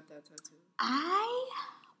you got that tattoo?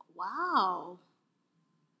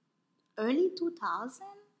 Early 2000.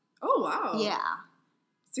 Oh, wow. Yeah.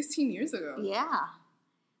 16 years ago. Yeah.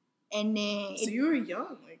 And then... So you were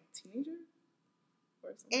young, like teenager?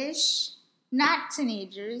 Or something? Ish. Not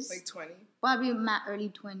teenagers. Like 20? Probably my early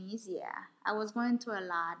 20s, yeah. I was going through a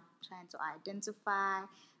lot, trying to identify,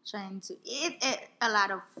 a lot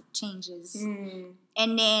of changes.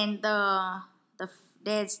 And then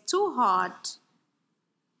there's 2 hearts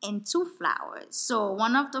and 2 flowers. So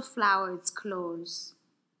one of the flowers is closed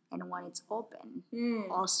and one is open.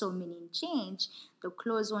 Also meaning change. The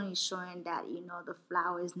closed one is showing that, you know, the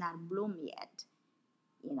flower is not bloom yet.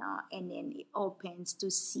 You know, and then it opens to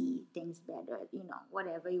see things better, you know,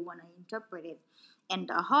 whatever you want to interpret it. And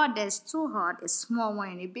the heart, there's 2 hearts, a small one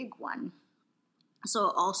and a big one.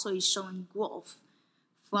 So also it's showing growth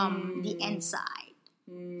from the inside.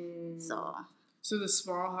 So the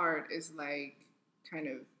small heart is like kind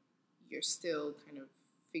of, you're still kind of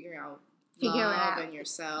figuring out love and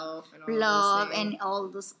yourself and all love those things. And all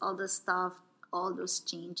this other stuff, all those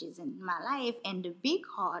changes in my life. And the big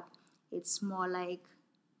heart, it's more like,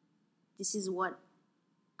 this is what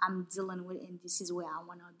I'm dealing with and this is where I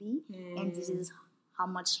want to be. And this is how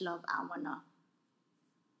much love I want to...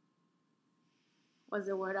 What's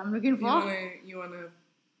the word I'm looking for? You want to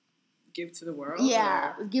give to the world?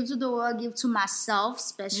 Yeah, or? Give to the world, give to myself,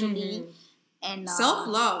 especially. And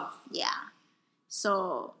self-love. Yeah.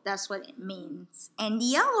 So that's what it means. And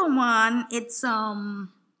the other one, it's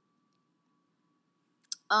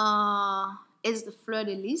is the fleur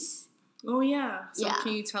de lis. Oh yeah. So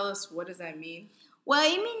can you tell us, what does that mean? Well,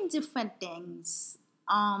 it means different things.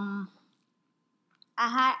 I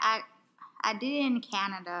did it in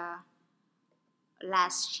Canada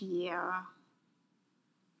last year.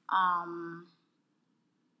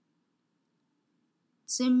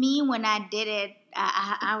 To me, when I did it,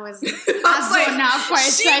 I was like, zoned out for a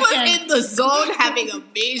second. She was in the zone having a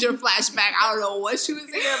major flashback. I don't know what she was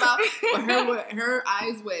thinking about, but her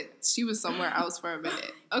eyes went. She was somewhere else for a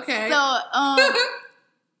minute. Okay. So,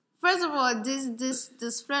 first of all,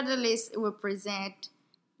 this fleur-de-lis represent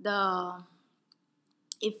the.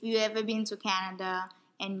 If you ever been to Canada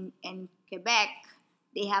and Quebec,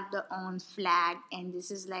 they have their own flag, and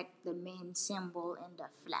this is like the main symbol in the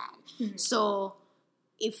flag. Mm-hmm. So,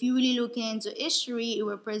 if you really look into history, it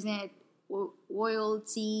represents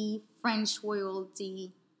royalty, French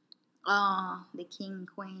royalty, the king,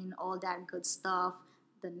 queen, all that good stuff,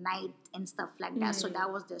 the knight and stuff like that. So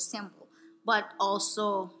that was the symbol. But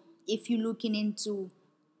also, if you're looking into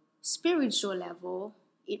spiritual level,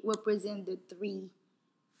 it represents the three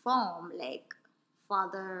form, like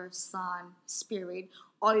Father, Son, Spirit,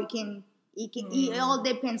 or it all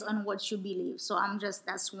depends on what you believe. So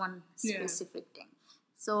that's one specific thing.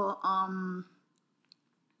 So I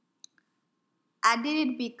did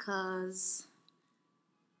it because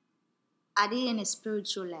I did it in a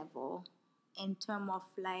spiritual level, in terms of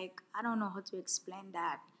like, I don't know how to explain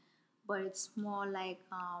that, but it's more like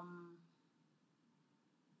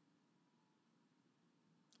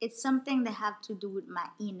it's something that have to do with my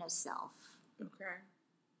inner self. Okay.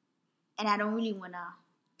 And I don't really want to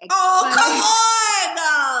explain. Oh, come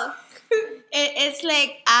on! It's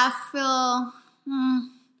like I feel...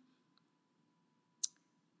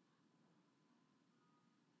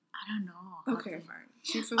 I don't know. Okay, fine.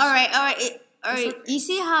 All right. Okay. You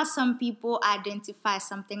see how some people identify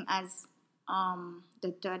something as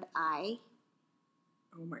the third eye?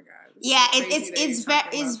 Oh my God. Yeah,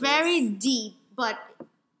 it's very deep, but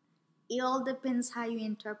it all depends how you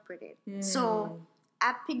interpret it. So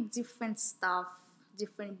I pick different stuff,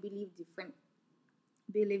 different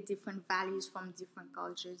values from different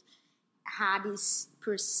cultures, how they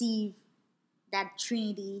perceive that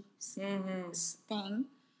Trinity thing,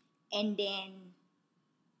 and then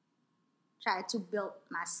try to build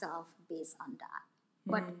myself based on that.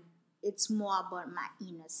 But it's more about my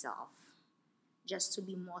inner self, just to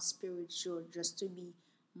be more spiritual, just to be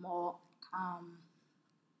more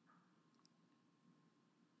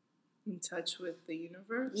in touch with the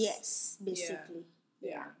universe. Yes, basically.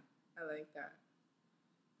 Yeah, I like that.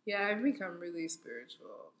 Yeah, I've become really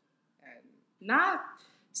spiritual, and not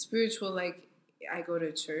spiritual like I go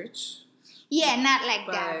to church. Yeah, not like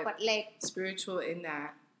that, but like spiritual in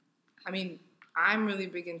that. I mean, I'm really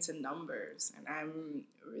big into numbers, and I'm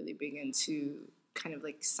really big into kind of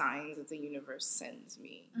like signs that the universe sends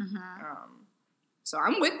me. So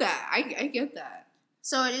I'm with that. I get that.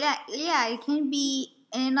 So yeah, it can be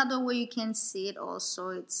another way you can see it. Also,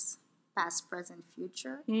 it's past, present,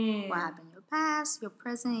 future. What happened in your past, your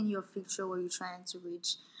present, and your future, where you're trying to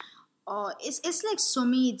reach. Or it's like so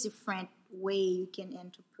many different ways you can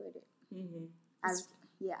interpret it.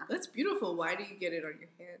 That's beautiful. Why do you get it on your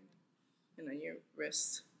hand and on your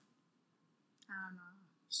wrist? I don't know.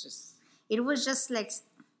 It was just like,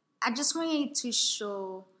 I just wanted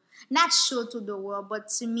to not show to the world, but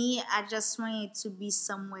to me, I just wanted to be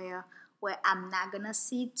somewhere where I'm not gonna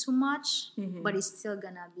see it too much, but it's still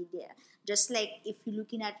gonna be there. Just like if you're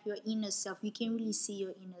looking at your inner self, you can't really see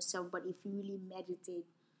your inner self, but if you really meditate,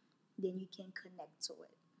 then you can connect to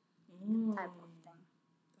it. Type of thing.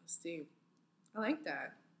 That's deep. I like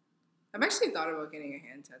that. I've actually thought about getting a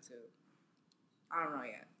hand tattoo. I don't know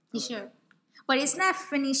yet. You should. But it's not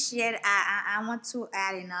finished yet. I want to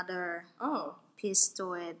add another piece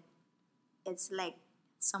to it. It's like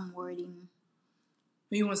some wording.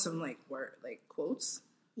 You want some like word, like quotes?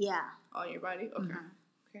 Yeah. On your body? Okay.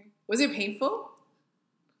 Okay. Was it painful?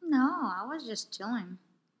 No, I was just chilling.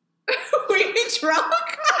 Were you drunk?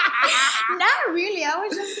 Not really. I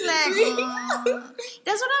was just like,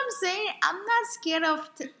 that's what I'm saying. I'm not scared of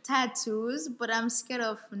tattoos, but I'm scared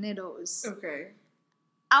of needles. Okay.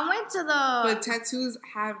 I went to But tattoos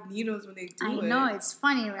have needles when they do it. I know, it's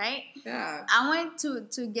funny, right? Yeah. I went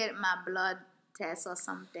to get my blood test or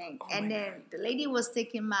something, and then the lady was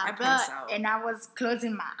taking my blood, and I was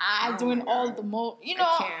closing my eyes, doing all the more, I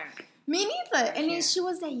can't. Me neither. And then she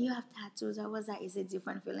was like, "You have tattoos." I was like, "It's a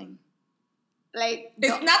different feeling." Like,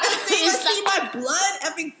 it's not the same as see my blood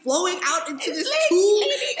effing flowing out into this tube,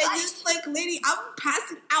 and just like, lady, I'm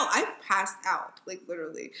passing out. I've passed out, like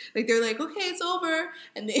literally. Like they're like, okay, it's over,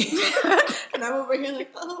 and they and I'm over here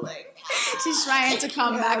like, oh my God. She's trying to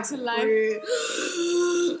come back to life.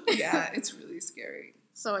 Yeah, it's really scary.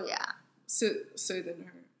 So yeah. So it didn't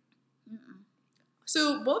hurt.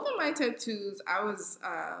 So both of my tattoos, I was.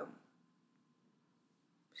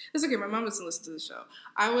 It's okay. My mom doesn't listen to the show.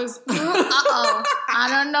 I was. I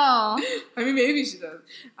don't know. I mean, maybe she does.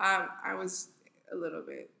 I was a little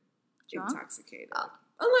bit Drunk? intoxicated.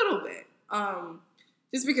 A little bit.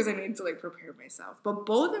 Just because I needed to like prepare myself. But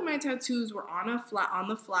both of my tattoos were on the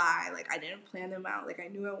fly. Like I didn't plan them out. Like I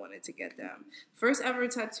knew I wanted to get them. First ever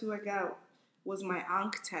tattoo I got was my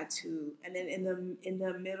Ankh tattoo, and then in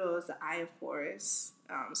the middle is the Eye of Horus,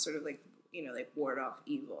 sort of like, you know, like ward off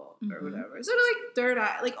evil or whatever. Sort of like third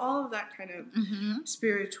eye, like all of that kind of the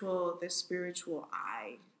spiritual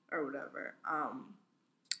eye or whatever.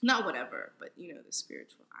 Not whatever, but you know, the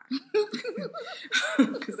spiritual eye,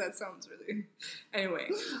 because that sounds really. Anyway,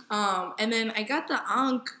 and then I got the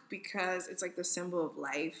Ankh because it's like the symbol of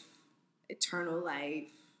life, eternal life.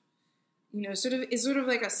 You know, it's sort of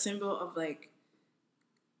like a symbol of like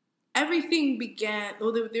everything began.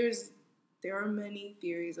 Well, there are many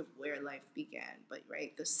theories of where life began, but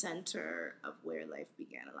right, the center of where life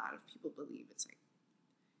began, a lot of people believe it's like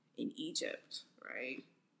in Egypt, right?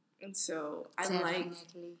 And so I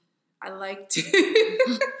like to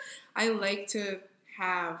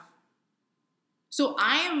have. So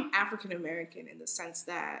I am African American in the sense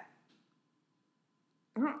that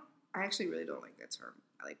I actually really don't like that term.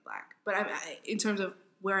 I like black, but in terms of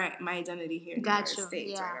where my identity here in the United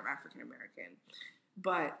States, right? I'm African American,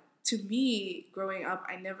 but to me, growing up,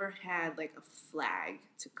 I never had like a flag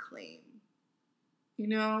to claim. You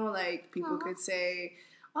know, like people could say,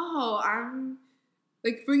 "Oh, I'm."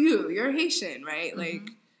 Like, for you, you're Haitian, right? Like,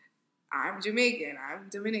 I'm Jamaican, I'm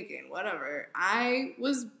Dominican, whatever. I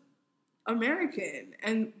was American.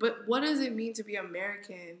 But what does it mean to be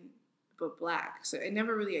American but black? So I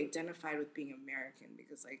never really identified with being American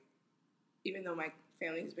because, like, even though my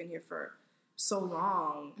family has been here for so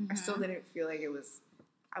long, I still didn't feel like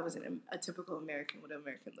I wasn't a typical American, what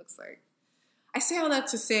American looks like. I say all that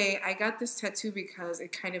to say I got this tattoo because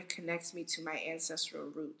it kind of connects me to my ancestral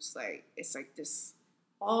roots. Like, it's like this...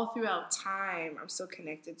 all throughout time, I'm still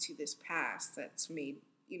connected to this past that's made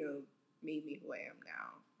me who I am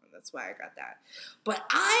now. And that's why I got that. But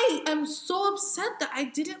I am so upset that I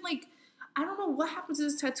didn't, like, I don't know what happened to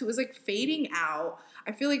this tattoo. It was, like, fading out.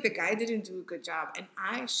 I feel like the guy didn't do a good job. And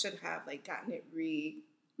I should have, like, gotten it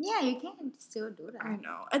Yeah, you can still do that. I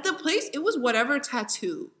know. At the place, it was Whatever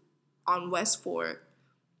Tattoo on West 4th.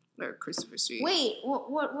 Or Christopher Street. Wait,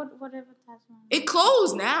 whatever tattoo? It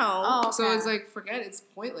closed now. Oh, okay. So it's like, forget it, it's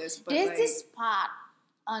pointless. But there's like, this spot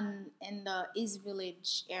in the East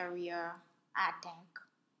Village area, I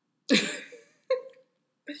think.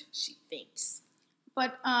 She thinks.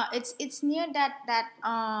 But it's near that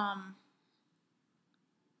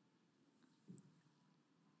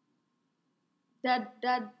this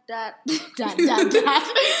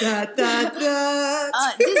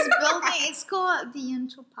building, it's called the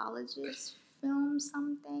Anthropologist Film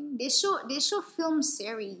something. They show film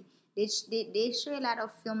series. They show a lot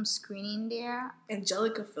of film screening there.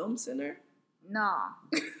 Angelica Film Center? No.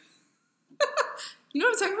 You know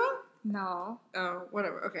what I'm talking about? No. Oh,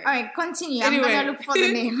 whatever. Okay. All right, continue. Anyway. I'm gonna look for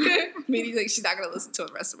the name. Maybe like she's not gonna listen to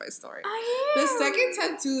the rest of my story. I am. The second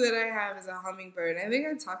tattoo that I have is a hummingbird. I think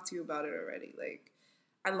I talked to you about it already. Like,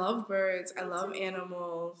 I love birds. I love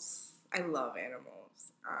animals.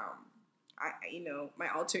 My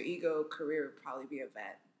alter ego career would probably be a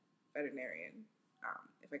veterinarian.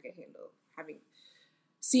 If I could handle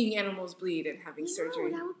seeing animals bleed and having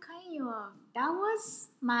surgery. That was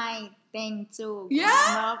my thing too.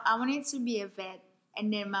 Yeah. I wanted to be a vet,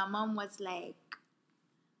 and then my mom was like,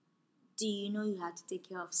 "Do you know you have to take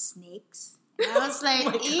care of snakes?" And I was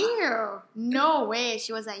like, "Ew, no way."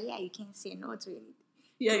 She was like, "Yeah, you can't say no to it."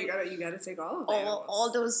 Yeah, you gotta take all of them.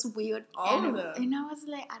 All those weird animals. Of them. And I was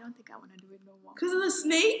like, I don't think I want to do it no more. Because of the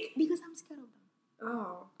snake? Because I'm scared of them.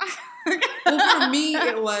 Oh. Well, for me,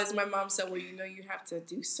 it was, my mom said, well, you have to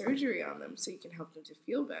do surgery on them so you can help them to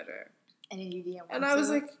feel better. And then you didn't want And I was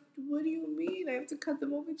like, what do you mean? I have to cut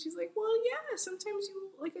them open? She's like, well, yeah, sometimes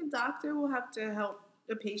like a doctor will have to help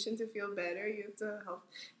the patient to feel better. You have to help.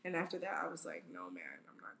 And after that, I was like, no, man,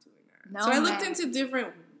 I'm not doing that. No, so I looked into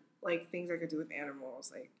different like things I could do with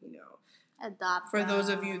animals, like, adopt. For those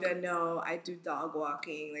of you that know, I do dog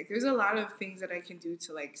walking. Like, there's a lot of things that I can do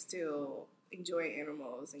to like still enjoy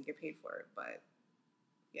animals and get paid for it. But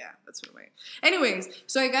yeah, that's what I'm like. Anyways,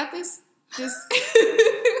 so I got this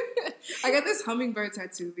I got this hummingbird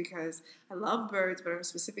tattoo because I love birds, but I'm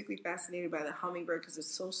specifically fascinated by the hummingbird because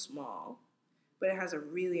it's so small, but it has a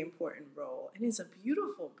really important role, and it's a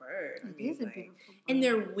beautiful bird. It is a beautiful bird. And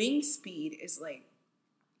their wing speed is like,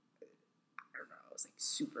 it's like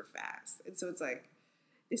super fast. And so it's like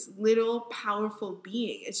this little powerful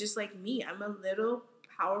being. It's just like me. I'm a little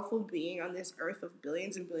powerful being on this earth of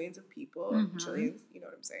billions and billions of people, trillions, you know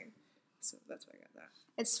what I'm saying? So that's why I got that.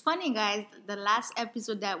 It's funny, guys. The last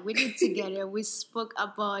episode that we did together, we spoke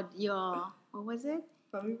about your, what was it?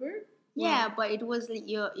 Hummingbird? Yeah, but it was like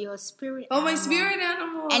your spirit Oh, animal. my spirit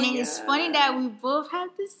animal. And it's funny that we both have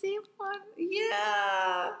the same one.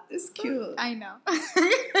 Yeah. It's cute. I know.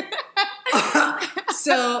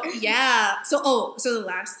 So, yeah. So the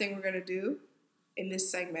last thing we're going to do in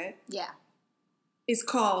this segment is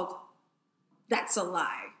called That's a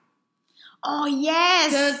Lie. Oh,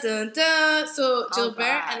 yes. Dun, dun, dun. So, Gilbert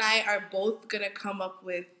and I are both going to come up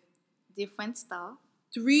with different stuff.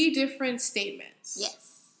 3 different statements.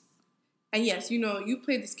 Yes. And yes, you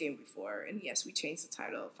played this game before, and yes, we changed the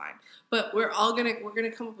title, fine. But we're gonna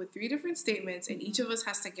come up with 3 different statements, and each of us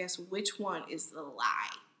has to guess which one is the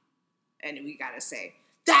lie. And we gotta say,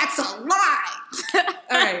 that's a lie!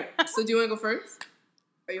 Alright, so do you wanna go first?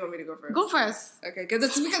 Or you want me to go first? Go first. Okay, because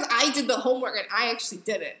it's because I did the homework and I actually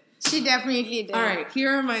did it. She definitely did. Alright,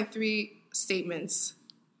 here are my 3 statements.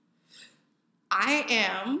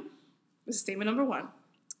 This is statement number 1.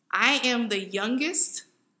 I am the youngest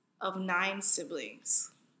of 9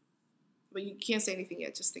 siblings. But you can't say anything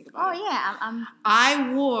yet, just think about it. Oh, yeah.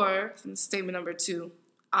 I wore, statement number 2,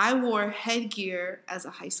 I wore headgear as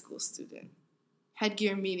a high school student.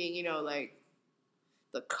 Headgear meaning, like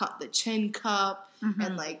the chin cup,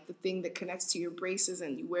 and like the thing that connects to your braces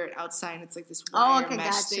and you wear it outside and it's like this wire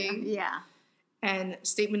mesh thing. Yeah. And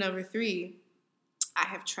statement number 3, I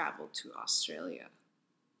have traveled to Australia.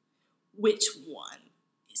 Which one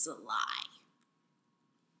is a lie?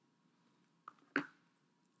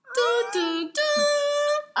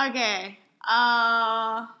 Okay.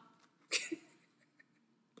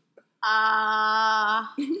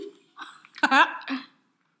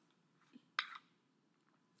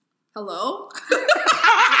 Hello?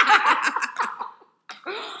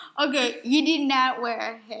 Okay, you did not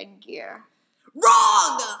wear headgear.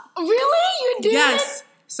 Wrong! Really? You did? Yes.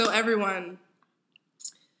 So everyone,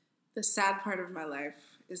 the sad part of my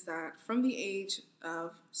life is that from the age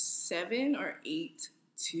of 7 or 8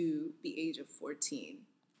 to the age of 14,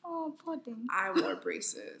 oh, poor thing. I wore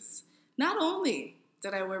braces. Not only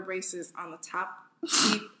did I wear braces on the top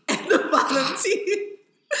teeth and the bottom teeth.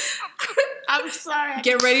 I'm sorry.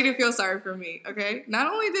 Get ready to feel sorry for me, okay?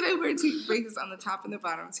 Not only did I wear braces on the top and the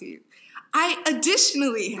bottom teeth, I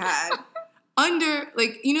additionally had under,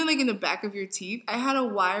 like in the back of your teeth, I had a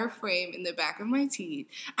wire frame in the back of my teeth.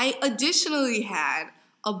 I additionally had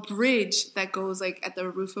a bridge that goes like at the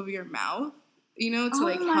roof of your mouth, to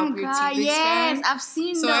like help your teeth expand. Yes, I've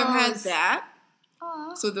seen those. So I've had that.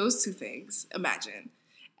 Aww. So those 2 things, imagine.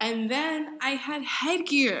 And then I had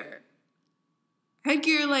headgear.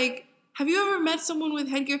 Headgear, like, have you ever met someone with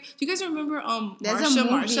headgear? Do you guys remember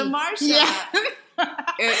Marsha? Yeah.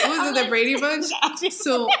 It was in the Brady Bunch.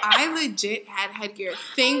 So I legit had headgear.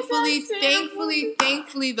 Thankfully,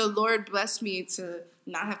 the Lord blessed me to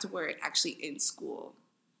not have to wear it actually in school.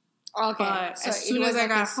 Okay. But so as soon as I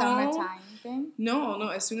got home, summertime thing? No.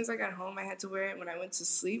 As soon as I got home, I had to wear it. When I went to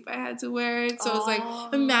sleep, I had to wear it. So it's like,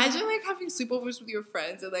 imagine like having sleepovers with your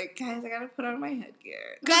friends and like, guys, I gotta put on my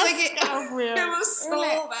headgear. That's so real. It was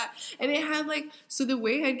so bad. And it had like, so the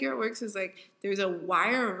way headgear works is like, there's a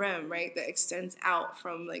wire rim, right, that extends out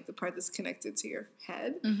from like the part that's connected to your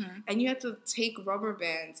head. And you have to take rubber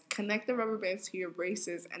bands, connect the rubber bands to your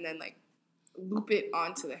braces, and then like loop it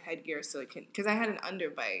onto the headgear so it can, because I had an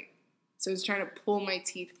underbite. So I was trying to pull my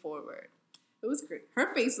teeth forward. It was great.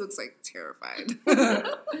 Her face looks like terrified.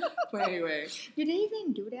 But anyway. Do they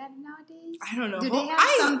even do that nowadays? I don't know. Do they have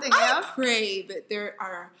something else? I pray that there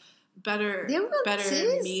are better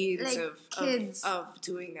means of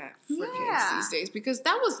doing that for kids these days, because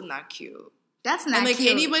that was not cute. That's not cute. And like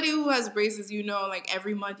cute. anybody who has braces, like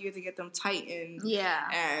every month you have to get them tightened. Yeah.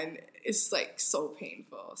 And it's like so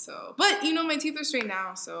painful. So, but my teeth are straight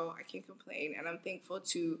now, so I can't complain. And I'm thankful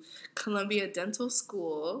to Columbia Dental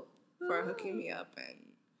School for hooking me up and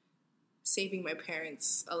saving my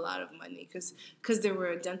parents a lot of money, because they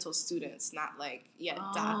were dental students, not like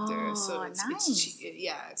doctors. So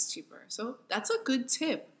it's cheaper. So that's a good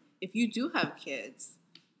tip if you do have kids,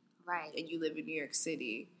 right? And you live in New York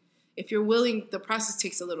City. If you're willing, the process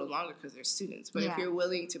takes a little longer because they're students. But if you're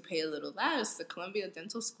willing to pay a little less, the Columbia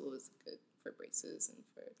Dental School is good for braces and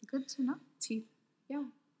for good to know teeth. Yeah.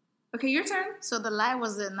 Okay, your turn. So the lie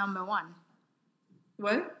was the number 1.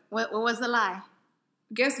 What? What was the lie?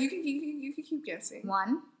 Guess you can keep guessing.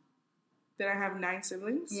 1. That I have 9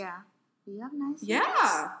 siblings. Yeah. You have 9 siblings.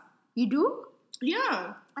 Yeah. You do?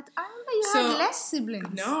 Yeah. I remember you had less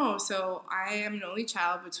siblings. No, so I am an only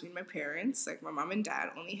child between my parents. Like, my mom and dad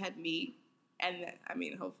only had me. And then,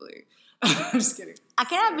 hopefully. I'm just kidding. I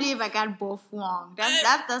cannot believe I got both wrong.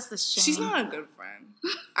 That's the shame. She's not a good friend.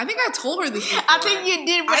 I think I told her this before. I think you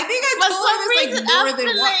did. But I think I told her this like more than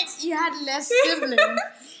once. Like you had less siblings.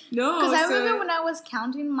 No, because I remember when I was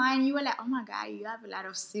counting mine, you were like, "Oh my god, you have a lot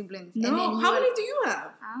of siblings." No, and then how many do you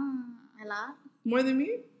have? A lot. More than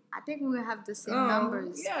me? I think we have the same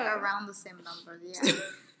numbers. Yeah, around the same numbers. Yeah.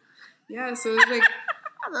 Yeah, so it's like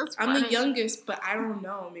I'm funny. the youngest, but I don't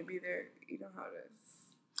know. Maybe they're how it is.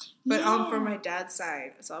 But from my dad's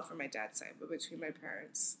side, it's all from my dad's side. But between my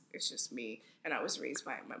parents, it's just me, and I was raised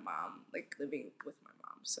by my mom, like living with my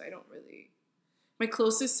mom. So I don't really. My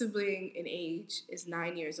closest sibling in age is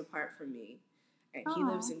 9 years apart from me, and he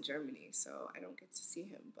lives in Germany, so I don't get to see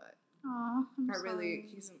him. But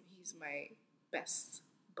he's my best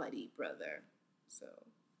buddy brother. So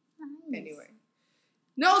anyway.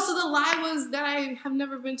 No, so the lie was that I have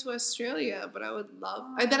never been to Australia, but I would love...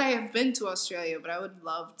 that I have been to Australia, but I would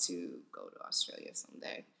love to go to Australia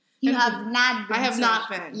someday. You have not been. I have not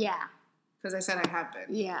been. Yeah. Because I said I have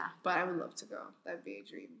been. Yeah. But I would love to go. That'd be a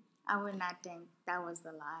dream. I would not think that was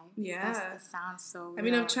the lie. Yeah. That sounds so real. I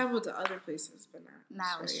mean, I've traveled to other places, but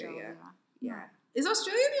not Australia. Yeah. Is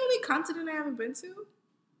Australia the only continent I haven't been to?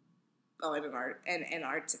 Oh, and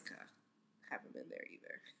Antarctica. I haven't been there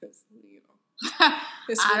either. Because,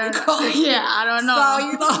 it's really cold. Yeah, I don't know.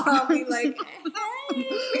 So, I'll be like, hey.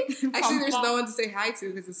 Actually, there's no one to say hi to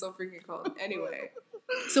because it's so freaking cold. Anyway.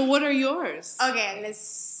 So, what are yours? Okay, let's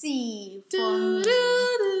see.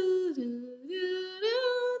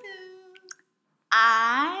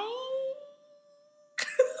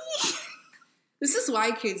 This is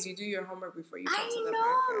why, kids, you do your homework before you come to the podcast.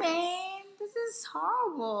 I know, man. This is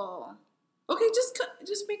horrible. Okay,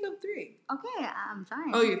 just make up 3. Okay, I'm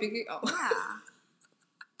trying. Oh, you're thinking? Oh. Yeah.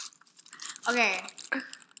 Okay.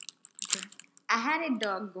 I had a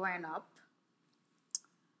dog growing up.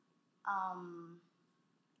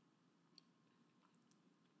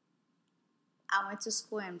 I went to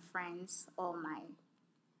school in France, all my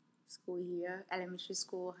school year, elementary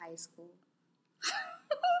school, high school.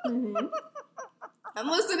 Mm-hmm. I'm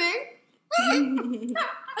listening. Can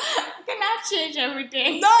I change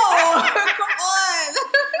everything? No! Come on!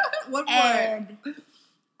 What more? And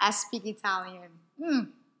I speak Italian. You're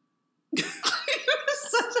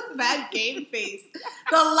such a bad game face.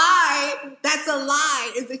 The lie, that's a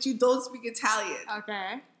lie, is that you don't speak Italian.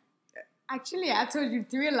 Okay. Actually, I told you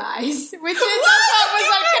 3 lies. Which is I was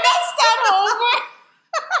like, can I start over?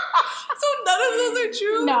 So none of those are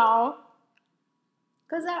true? No.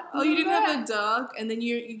 You didn't have a dog, and then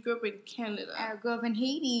you grew up in Canada. I grew up in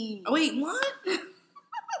Haiti. Oh, wait, what?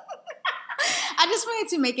 I just wanted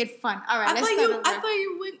to make it fun. All right, let's start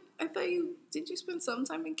over. Did you spend some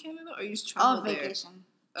time in Canada, or you just traveled there? Vacation.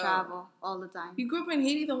 Travel all the time. You grew up in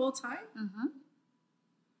Haiti the whole time? Mm-hmm.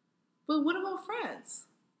 But what about France?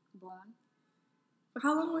 Born. But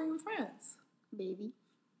how long were you in France? Baby.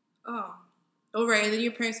 Oh, right. And then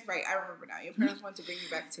your parents, right, I remember now. Your parents wanted to bring you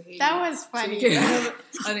back to Haiti. That was funny. So you can have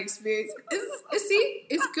an experience. See,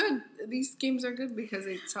 it's good. These games are good because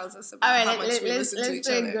it tells us about how much we listen to each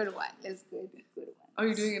other. Let's do a good one. Let's do a good one. Oh,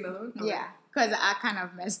 you're doing another one? Okay. Yeah, because I kind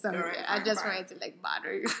of messed up. Right, I just wanted to,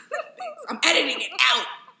 bother you. Thanks. I'm editing it out.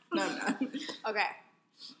 No, I'm not. Okay.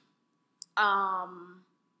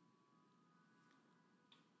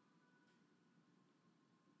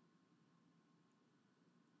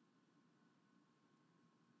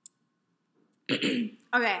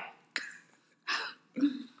 Okay.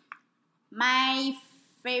 My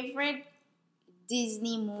favorite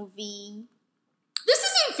Disney movie. This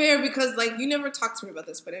isn't fair because, you never talked to me about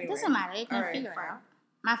this, but anyway. It doesn't matter. You can figure it fine. out.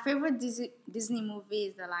 My favorite Disney movie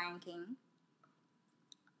is The Lion King.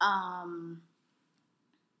 I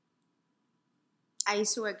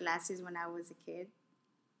used to wear glasses when I was a kid.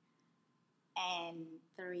 And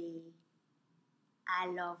 3, I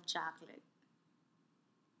love chocolate.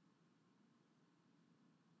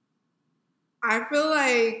 I feel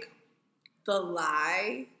like the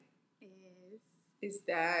lie is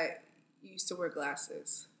that you used to wear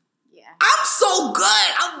glasses. Yeah. I'm so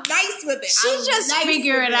good. I'm nice with it. She just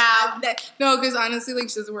figure it out. No, because honestly,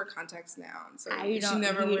 she doesn't wear contacts now. So she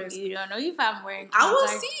never wears. You don't know if I'm wearing contacts. I will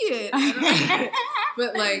see it.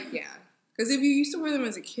 But yeah. Because if you used to wear them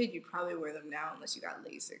as a kid, you'd probably wear them now unless you got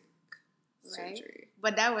LASIK surgery.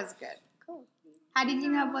 But that was good. Cool. How did you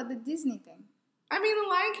know about the Disney thing? I mean, The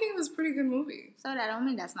Lion King was a pretty good movie. So that don't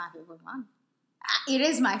mean that's my favorite one. It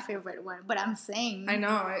is my favorite one, but I'm saying. I know.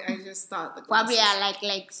 I just thought the probably I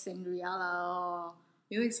like Cinderella. Or,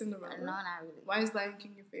 you like Cinderella? No, not really. Why is Lion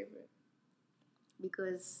King your favorite?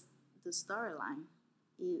 Because the storyline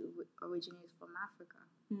originates from Africa.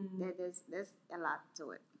 Mm-hmm. There's a lot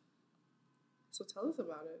to it. It's So tell us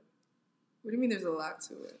about it. What do you mean there's a lot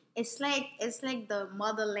to it? It's like the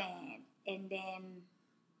motherland, and then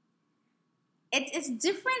it's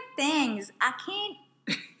different things. I can't.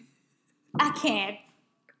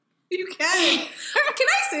 You can. Can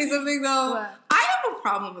I say something though? What? I have a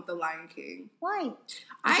problem with The Lion King. Why?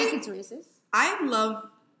 I think it's racist. I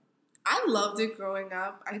loved it growing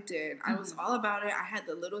up. I did. I was all about it. I had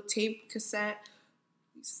the little tape cassette.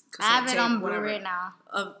 I have it on Blu-ray now.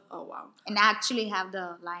 Oh wow. And I actually have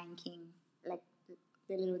the Lion King, like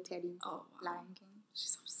the little teddy Lion King.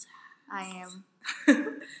 She's so sad. I am.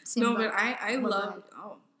 No, but I loved.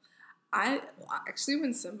 I actually,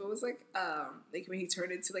 when Simba was like when he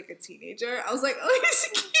turned into like a teenager, I was like, oh, he's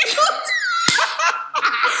cute.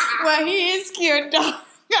 Well, he is cute, though.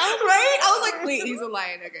 Right? I was like, wait, he's a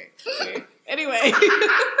lion. Okay. Anyway, we're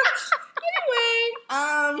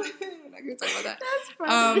not gonna talk about that. That's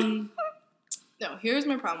funny. No, here's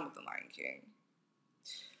my problem with The Lion King.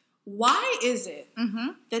 Why is it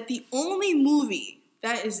that the only movie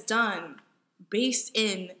that is done based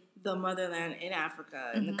in the motherland in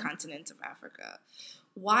Africa, in the continent of Africa,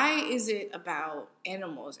 why is it about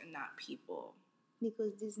animals and not people?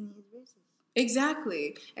 Because Disney is racist.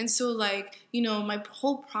 Exactly. And so, like, you know, my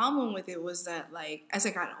whole problem with it was that, like, as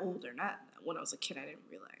I got older, not when I was a kid, I didn't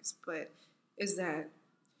realize, but is that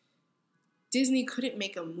Disney couldn't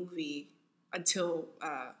make a movie until,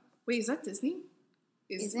 wait, is that Disney?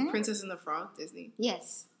 Isn't it? Princess and the Frog Disney?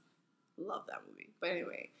 Yes. Love that movie. But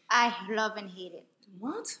anyway. I love and hate it.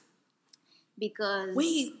 What? Because...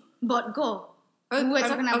 Wait. But go. We were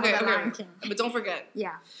talking about The Lion King. But don't forget.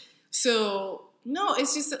 Yeah. So, no,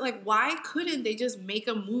 it's just that, like, why couldn't they just make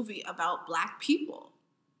a movie about black people?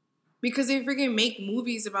 Because they freaking make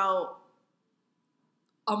movies about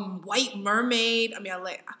White Mermaid. I mean, it's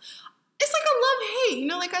like a love-hate. You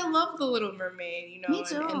know, like, I love The Little Mermaid, you know, Me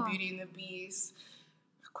too. and Beauty and the Beast.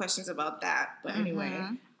 Questions about that. But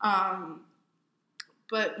anyway.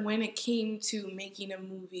 But when it came to making a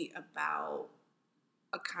movie about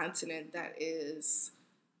a continent that is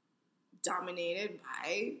dominated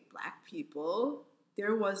by black people,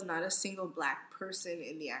 there was not a single black person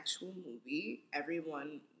in the actual movie.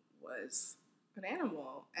 Everyone was an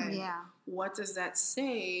animal. And what does that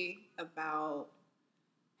say about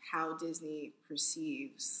how Disney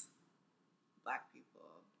perceives black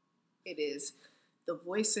people? It is, the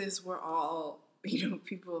voices were all, you know,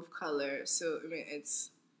 people of color. So, I mean, it's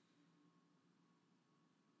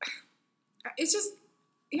just,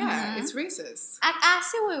 it's racist. I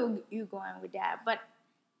see where you're going with that, but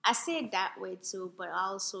I see it that way too, but I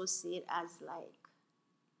also see it as like,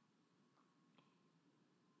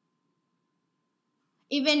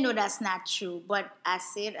 even though that's not true, but I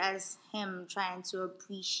see it as him trying to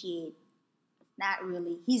appreciate, not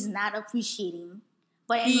really, he's not appreciating.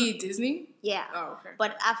 But Disney? Yeah. Oh, okay.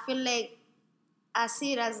 But I feel like, I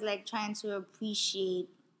see it as like trying to appreciate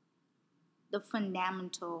the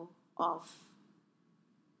fundamental of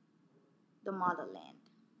the motherland.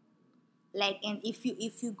 Like, and if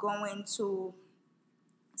you go into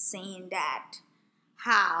saying that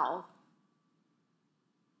how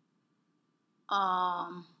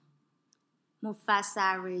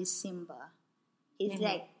Mufasa raised Simba, he's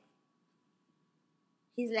like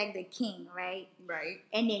the king, right? Right.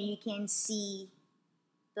 And then you can see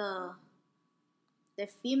the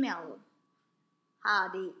female, how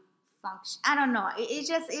they function. I don't know. It's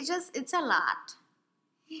a lot.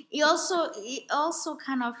 It also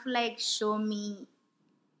kind of like show me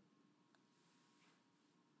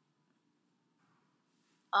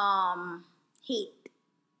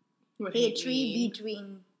hatred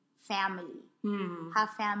between family. How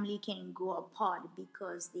family can go apart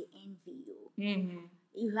because they envy you.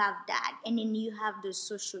 You have that, and then you have the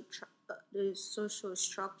social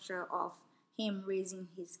structure of him raising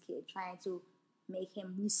his kid, trying to make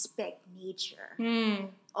him respect nature,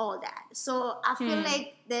 all that. So I feel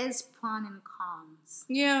like there's pros and cons.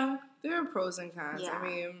 Yeah, there are pros and cons.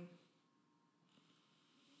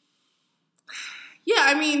 Yeah.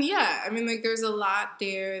 I mean, like, there's a lot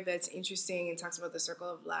there that's interesting. It talks about the circle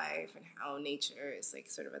of life and how nature is, like,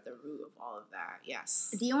 sort of at the root of all of that. Yes.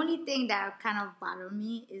 The only thing that kind of bothered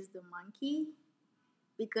me is the monkey,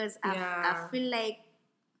 because I feel like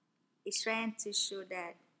it's trying to show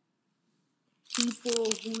that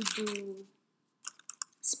people who do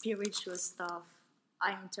spiritual stuff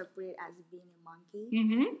are interpreted as being a monkey.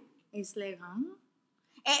 It's like,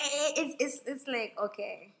 It's like,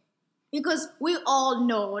 okay. Because we all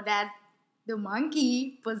know that the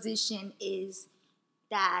monkey position is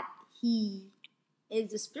that he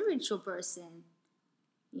is a spiritual person,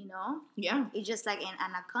 you know? Yeah. It's just like an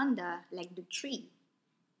anaconda, like the tree.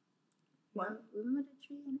 What? Remember the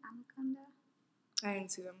tree in Anaconda? I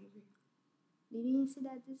didn't see that movie. Did you see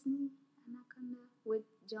that Disney Anaconda with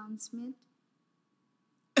John Smith?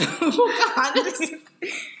 Pocahontas.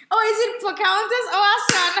 Oh, is it Pocahontas? Oh, I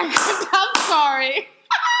saw Anaconda. I'm sorry.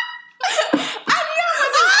 I knew I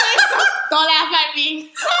was going to say something. Don't laugh at me.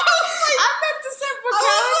 I meant to say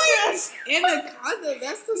Pocahontas. Anaconda,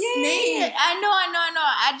 that's the snake. Yeah, I know.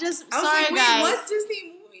 I just, I was sorry, like, wait, guys. what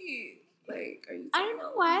Disney movie? Like, are you? I don't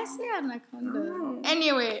know why I say Anaconda.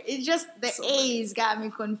 Anyway, it's just the So A's got me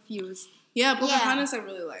confused. Yeah, Pocahontas I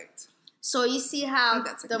really liked. So you see how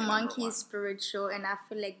that's like the my monkey number is spiritual, and I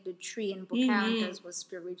feel like the tree in Pocahontas was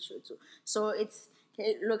spiritual too. So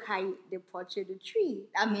look how they portray the tree.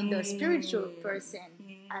 I mean, the spiritual person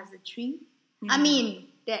as a tree. I mean,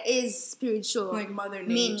 there is spiritual, like Mother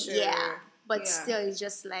Nature. But still, it's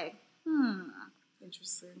just like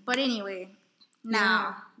Interesting. But anyway,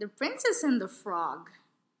 now the Princess and the Frog.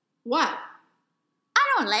 What?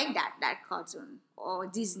 I don't like that cartoon or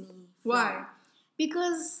Disney. Why?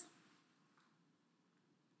 Because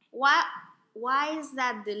why is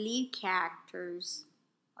that the lead characters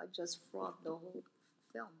are just frog the whole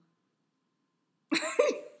film?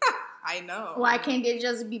 I know. Why can't they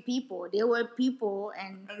just be people? They were people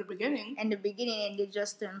and at the beginning. and they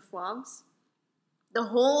just turned frogs. The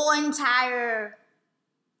whole entire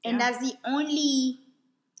and that's the only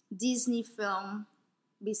Disney film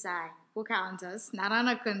beside Pocahontas, not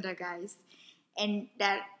Anaconda, guys. And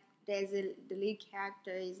that the lead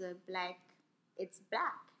character is black. It's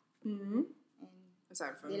black. Mm-hmm. And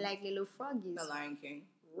aside from they like little froggies. The Lion King.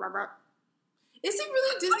 Robert. Is it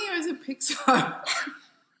really Disney or is it Pixar?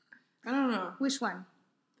 I don't know. Which one?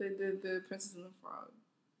 The Princess and the Frog.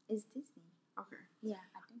 It's Disney. Okay. Yeah,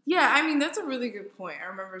 I think so. Yeah, I mean, that's a really good point. I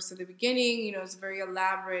remember, so the beginning, it's very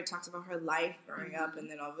elaborate, talks about her life growing up, and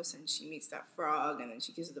then all of a sudden she meets that frog, and then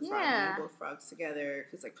she kisses the frog, and they're both frogs together,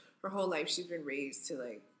 because, like, her whole life she's been raised to,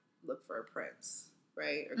 like, look for a prince,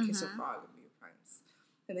 right? Or kiss a frog and be a prince.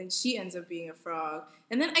 And then she ends up being a frog.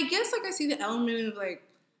 And then I guess, like, I see the element of, like,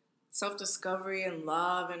 self-discovery and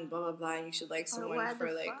love and blah, blah, blah, and you should like someone for,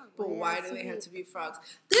 like, but why do they have to be frogs?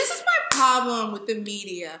 This is my problem with the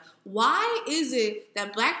media. Why is it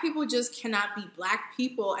that black people just cannot be black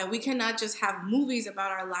people and we cannot just have movies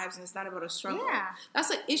about our lives and it's not about a struggle? Yeah. That's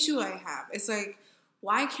an issue I have. It's like,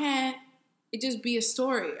 why can't it just be a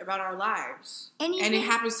story about our lives? And it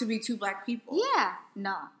happens to be two black people. Yeah.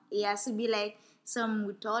 No. It has to be like some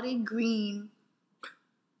retarded green...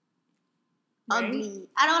 Right? Ugly.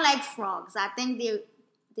 I don't like frogs. I think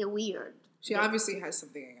they're weird. She obviously has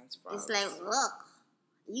something against frogs. It's like, look,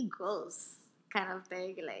 you gross kind of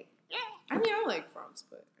thing. Like, I mean, I like frogs,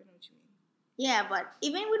 but I know what you mean. Yeah, but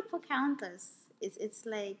even with Pocahontas, it's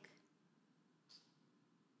like,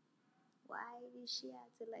 why did she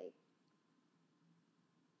have to like?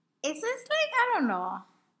 It's just like, I don't know.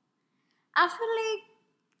 I feel like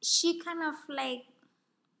she kind of like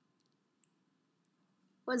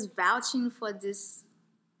was vouching for this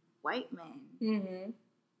white man. Mm-hmm.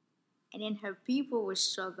 And then her people were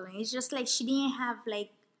struggling. It's just like she didn't have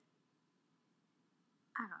like,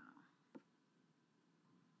 I don't know.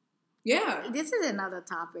 Yeah. This is another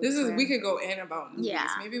topic. We could go in about movies. Yeah.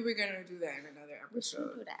 Maybe we're going to do that in another episode. We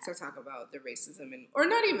should do that. To talk about the racism or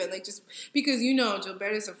not even, like, just because,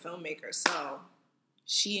 Gilbert is a filmmaker, so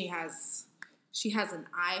she has an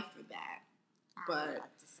eye for that. But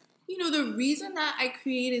the reason that I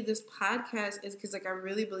created this podcast is because, like, I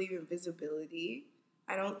really believe in visibility.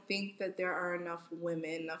 I don't think that there are enough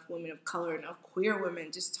women of color, enough queer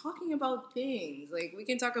women just talking about things. Like, we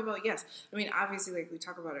can talk about, yes, I mean, obviously, like, we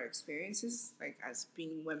talk about our experiences, like, as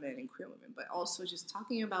being women and queer women, but also just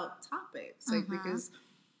talking about topics, like, because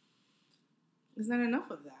there's not enough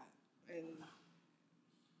of that. And,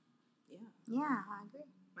 yeah, I agree.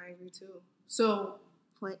 I agree, too. So,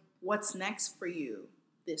 what's next for you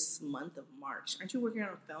this month of March? Aren't you working on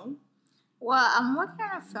a film? Well, I'm working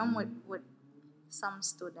on a film with some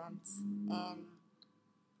students, and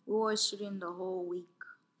we were shooting the whole week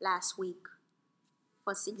last week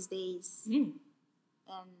for 6 days. And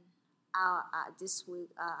this week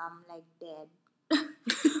I'm like dead.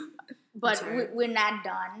 But we're not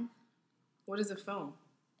done. What is the film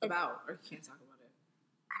about? Or you can't talk about it?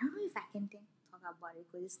 I don't know if I can talk about it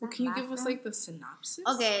because it's not. Can you give us like the synopsis?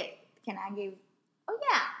 Okay, can I give? Oh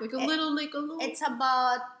yeah, like a little. It's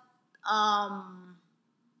about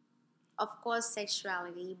of course,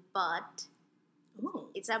 sexuality, but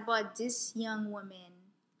it's about this young woman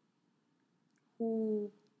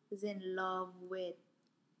who is in love with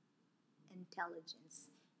intelligence.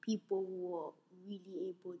 People who are really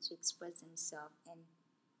able to express themselves and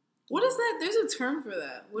What is that? There's a term for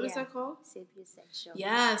that. What is that called? Sapiosexual.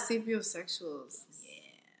 Yeah, sapiosexuals. Yes.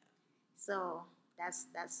 Yeah. So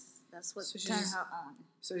that's what turned her on.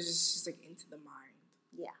 So she's like into the mind.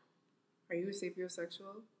 Yeah. Are you a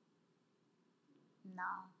sapiosexual?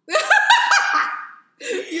 No.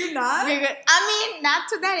 You're not? Not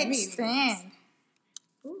to that extent.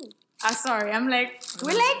 Ooh. Sorry, I'm like,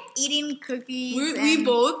 we're like eating cookies. We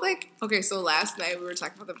both like, okay, so last night we were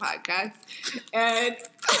talking about the podcast and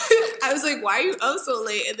I was like, why are you up so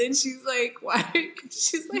late? And then she's like, why?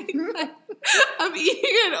 She's like, I'm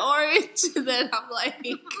eating an orange. And then I'm like,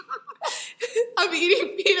 I'm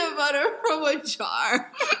eating peanut butter from a jar. And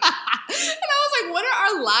I was like, what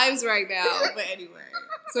are our lives right now? But anyway,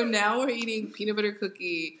 so now we're eating peanut butter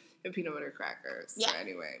cookie and peanut butter crackers. Yeah. So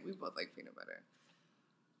anyway, we both like peanut butter.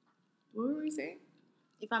 What were we saying?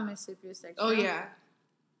 If I'm a sapiosexual. Oh, yeah.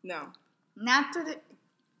 No. Not to the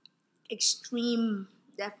extreme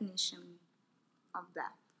definition of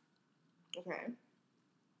that. Okay.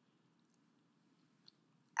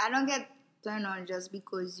 I don't get turned on just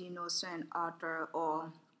because you know certain author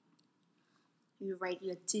or you write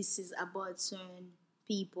your thesis about certain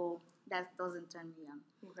people. That doesn't turn me on.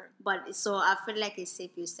 Okay. But so I feel like a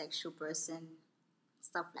sapiosexual person,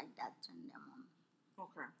 stuff like that turn them on.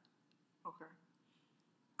 Okay.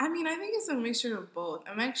 I mean, I think it's a mixture of both.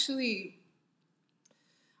 I'm actually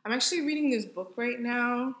reading this book right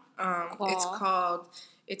now. It's called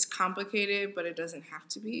It's Complicated, but It Doesn't Have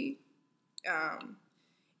to Be.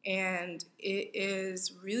 And it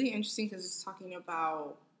is really interesting because it's talking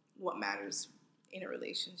about what matters in a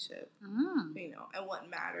relationship, you know, and what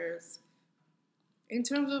matters in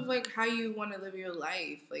terms of like how you want to live your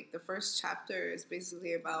life. Like the first chapter is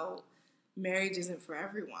basically about marriage isn't for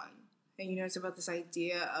everyone. And, you know, it's about this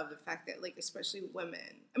idea of the fact that, like, especially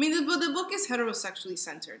women. I mean, the book is heterosexually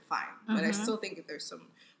centered, fine. But I still think that there's some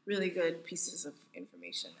really good pieces of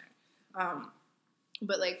information there.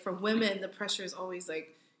 But, like, for women, the pressure is always,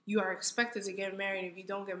 like, you are expected to get married. If you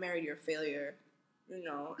don't get married, you're a failure, you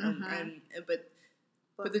know.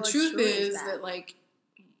 But the truth is that, like,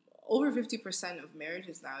 over 50% of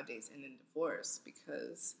marriages nowadays end in divorce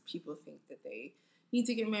because people think that they need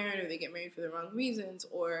to get married or they get married for the wrong reasons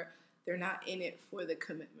or they're not in it for the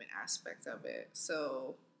commitment aspect of it.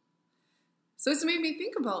 So it's made me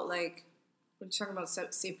think about, like, when you're talking about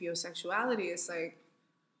sapiosexuality, it's like,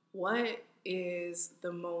 what is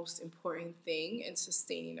the most important thing in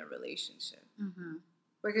sustaining a relationship? Mm-hmm.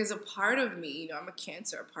 Because a part of me, you know, I'm a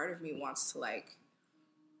Cancer, a part of me wants to, like,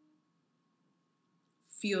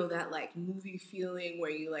 feel that, like, movie feeling where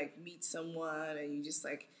you, like, meet someone and you just,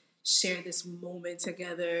 like, share this moment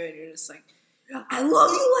together and you're just like, I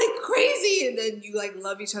love you like crazy, and then you like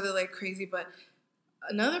love each other like crazy. But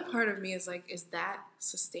another part of me is like, is that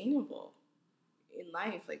sustainable in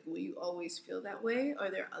life? Like, will you always feel that way, or are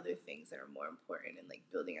there other things that are more important in like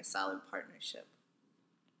building a solid partnership?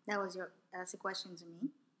 That's a question to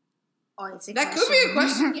me, or it's a that question. Could be a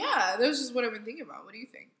question. Yeah, that's just what I've been thinking about. What do you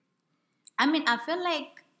think? I mean, I feel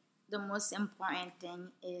like the most important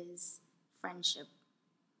thing is friendship.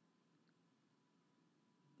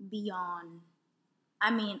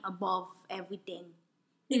 Above everything.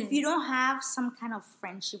 If you don't have some kind of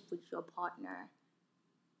friendship with your partner,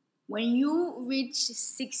 when you reach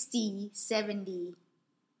 60, 70,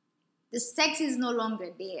 the sex is no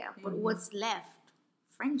longer there. But what's left?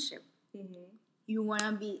 Friendship. Mm-hmm. You want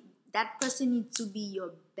to be, that person needs to be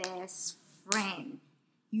your best friend.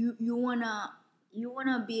 You want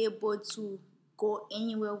to be able to go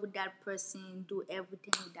anywhere with that person, do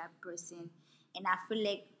everything with that person. And I feel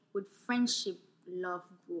like with friendship, love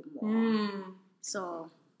grow more. So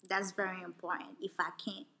that's very important. If I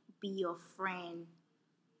can't be your friend,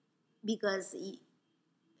 because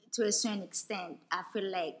to a certain extent, I feel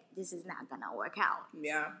like this is not gonna work out.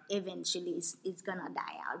 Yeah. Eventually, it's gonna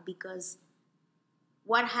die out, because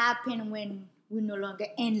what happened when we're no longer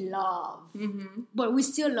in love, but we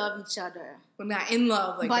still love each other? Well, not in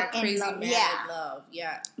love, like that crazy mad love.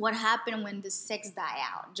 Yeah. What happened when the sex die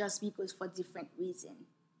out just because for different reasons?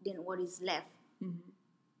 Then what is left?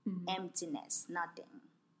 Emptiness, nothing.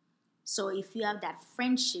 So if you have that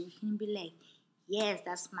friendship, you can be like, yes,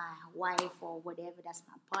 that's my wife or whatever, that's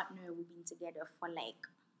my partner. We've been together for like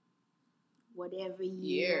whatever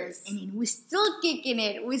years. And then we're still kicking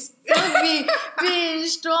it. We're still being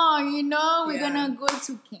strong, you know? We're going to go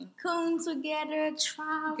to Cancun together,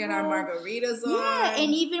 travel. Get our margaritas on. Yeah,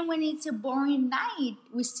 and even when it's a boring night,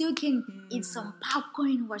 we still can eat some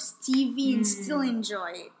popcorn, watch TV, and still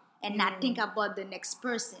enjoy it. And not think about the next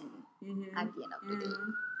person at the end of the day.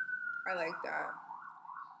 I like that.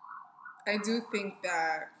 I do think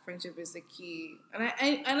that friendship is the key, and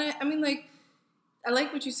I mean, like, I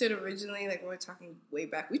like what you said originally. Like, when we're talking way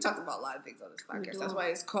back, we talked about a lot of things on this podcast. That's why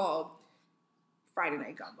it's called Friday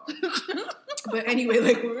Night Gumbo. But anyway,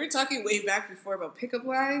 like, when we were talking way back before about pickup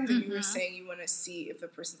lines, and you were saying you want to see if the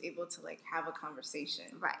person's able to, like, have a conversation.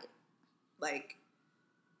 Right. Like,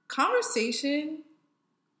 conversation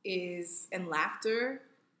and laughter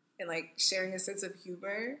and, like, sharing a sense of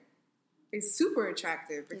humor is super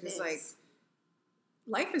attractive because, like,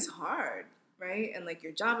 life is hard, right? And, like,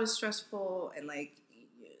 your job is stressful and, like,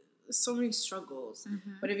 so many struggles.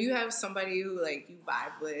 But if you have somebody who, like, you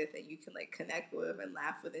vibe with and you can, like, connect with and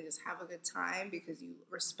laugh with and just have a good time because you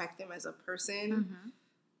respect them as a person,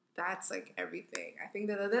 that's, like, everything. I think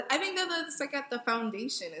that's, like, at the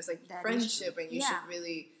foundation is, like, that friendship, and you should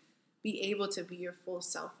really be able to be your full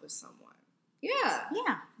self with someone. Yeah.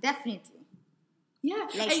 Yeah, definitely. Yeah.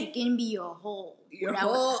 Like, you can be your whole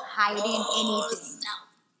without hiding anything. Self.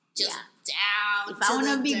 Just down. If I want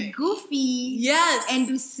to be goofy and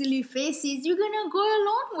do silly faces, you're going to go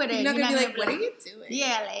along with it. You're not going to be like, what are you doing?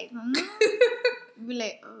 Yeah, like, be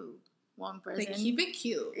like, oh, one person. Like, keep it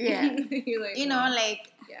cute. Yeah. You're like, you know,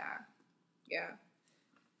 like. Yeah.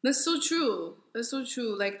 That's so true.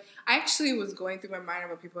 Like, I actually was going through my mind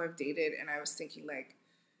about people I've dated, and I was thinking, like,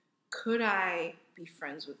 could I be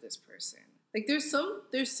friends with this person? Like, there's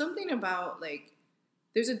something about, like,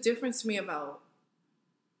 there's a difference to me about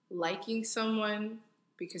liking someone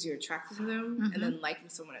because you're attracted to them and then liking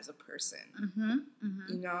someone as a person.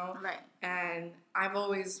 You know? Right. And I've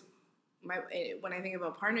always, when I think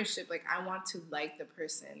about partnership, like, I want to like the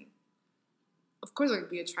person. Of course, like,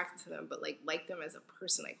 be attracted to them, but, like them as a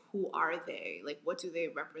person. Like, who are they? Like, what do they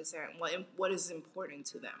represent? What is important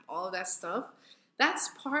to them? All of that stuff. That's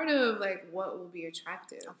part of, like, what will be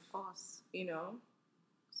attractive. Of course. You know?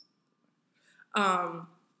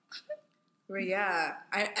 But yeah,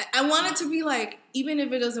 I want it to be like, even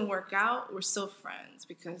if it doesn't work out, we're still friends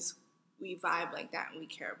because we vibe like that and we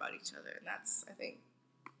care about each other. And that's, I think,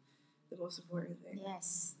 the most important thing.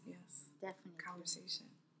 Yes. Definitely. Conversation.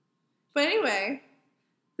 But anyway,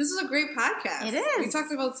 this is a great podcast. It is. We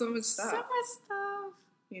talked about so much stuff.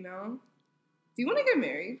 You know? Do you want to get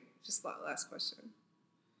married? Just last question.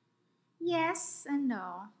 Yes and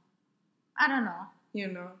no. I don't know. You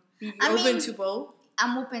know? You open to both?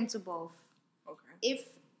 I'm open to both. Okay. If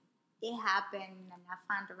it happened and I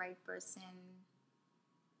found the right person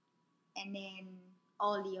and then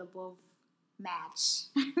all the above match,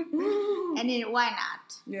 and then why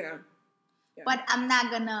not? Yeah. But I'm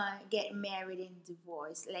not gonna get married and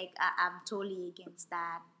divorce. Like, I'm totally against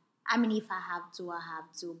that. I mean, if I have to, I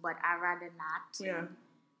have to, but I'd rather not. Yeah.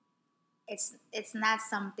 It's not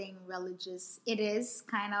something religious. It is,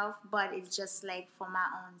 kind of, but it's just, like, for my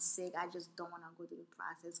own sake, I just don't want to go through the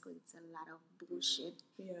process because it's a lot of bullshit.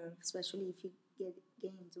 Yeah. Especially if you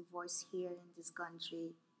getting divorced here in this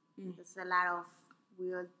country. It's a lot of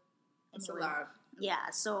weird. It's a lot. Yeah,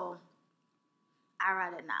 so I'd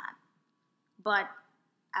rather not. But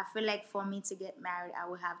I feel like for me to get married, I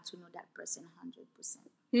would have to know that person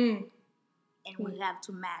 100%. And we have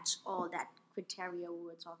to match all that criteria we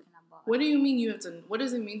were talking about. What do you mean you have to? What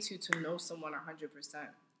does it mean to know someone 100%?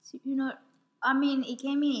 So, you know, I mean, it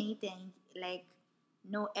can mean anything. Like,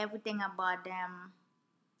 know everything about them,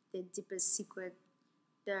 the deepest secret,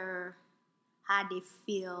 how they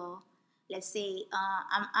feel. Let's say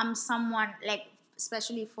I'm someone, like,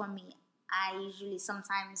 especially for me, I usually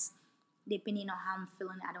sometimes, depending on how I'm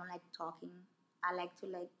feeling, I don't like talking. I like to,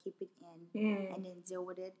 like, keep it in and then deal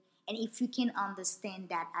with it. And if you can understand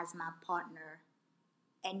that as my partner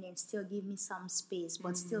and then still give me some space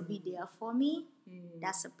but still be there for me,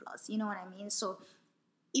 that's a plus. You know what I mean? So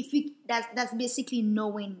that's basically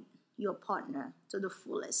knowing your partner to the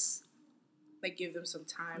fullest. Like, give them some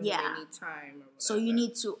time when they need time. Or whatever. So you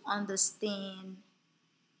need to understand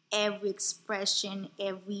every expression,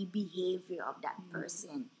 every behavior of that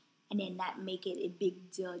person, and then not make it a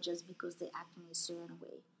big deal just because they act in a certain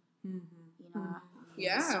way. You know?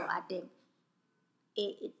 Yeah. So I think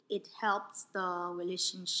it helps the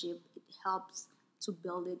relationship. It helps to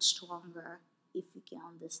build it stronger if you can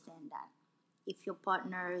understand that. If your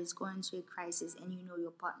partner is going through a crisis and you know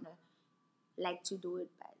your partner like to do it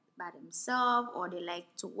by themselves, or they like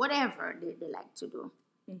to, whatever they like to do,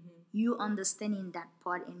 you understanding that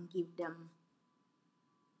part and give them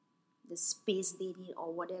the space they need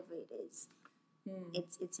or whatever it is.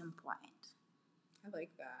 It's important. I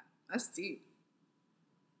like that. That's deep.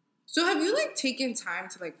 So have you, like, taken time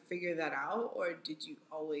to, like, figure that out, or did you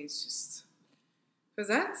always just... Because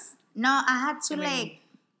that's... No, I had to, like,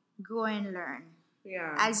 go and learn.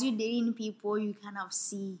 Yeah. As you dating people, you kind of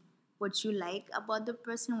see what you like about the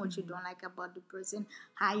person, what you don't like about the person,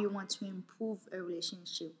 how you want to improve a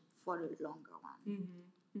relationship for the longer run.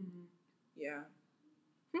 Yeah.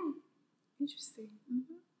 Interesting.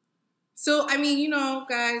 So, I mean,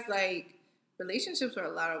 guys, like, relationships are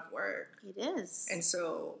a lot of work. It is. And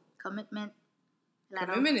so... Commitment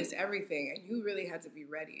is everything, and you really have to be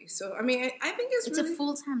ready. So, I mean, I think it's really, a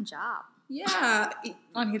full-time job. Yeah.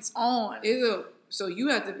 On its own. So you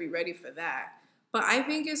have to be ready for that. But I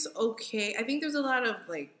think it's okay. I think there's a lot of,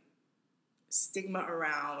 like, stigma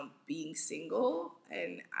around being single,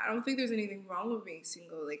 and I don't think there's anything wrong with being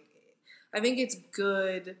single. Like, I think it's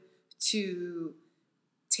good to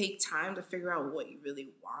take time to figure out what you really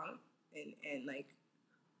want and like,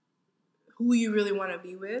 who you really want to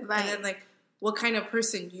be with. Right. And then, like, what kind of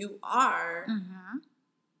person you are.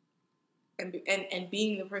 And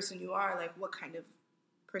being the person you are, like, what kind of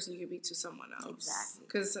person you could be to someone else. Exactly.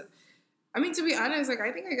 Because, I mean, to be honest, like,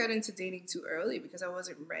 I think I got into dating too early because I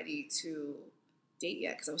wasn't ready to date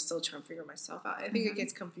yet because I was still trying to figure myself out. I think it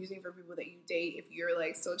gets confusing for people that you date if you're,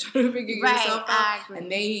 like, still trying to figure yourself out. And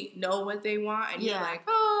they know what they want. And you're like,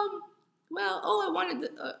 I wanted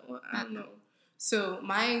I don't know. So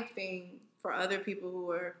my thing for other people who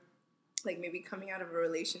are, like, maybe coming out of a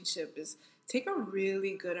relationship is take a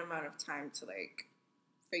really good amount of time to, like,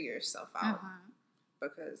 figure yourself out.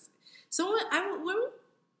 Because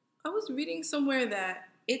I was reading somewhere that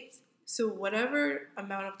so whatever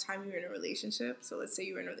amount of time you're in a relationship, so let's say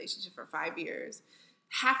you're in a relationship for 5 years,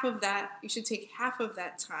 you should take half of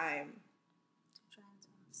that time to try to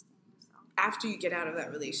understand yourself after you get out of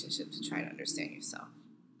that relationship to try to understand yourself.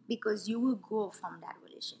 Because you will grow from that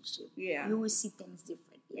relationship. Yeah. You will see things differently.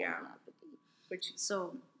 Yeah.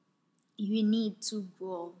 So you need to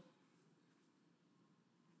grow.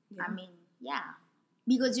 Yeah. I mean,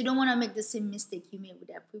 because you don't want to make the same mistake you made with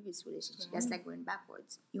that previous relationship. That's like going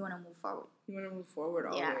backwards. You want to move forward. You want to move forward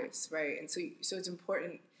always, right? And so it's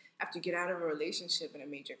important after you get out of a relationship and a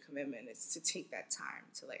major commitment is to take that time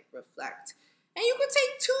to, like, reflect. And you can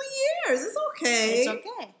take 2 years. It's okay. It's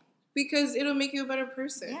okay. Because it'll make you a better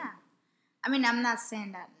person. Yeah. I mean, I'm not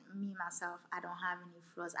saying that me, myself, I don't have any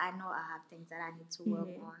flaws. I know I have things that I need to work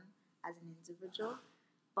on as an individual.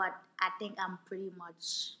 But I think I'm pretty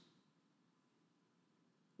much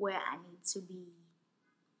where I need to be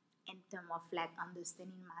in terms of, like,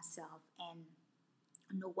 understanding myself and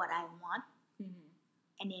know what I want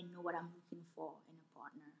and then know what I'm looking for in a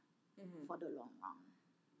partner for the long run.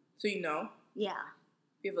 So you know? Yeah.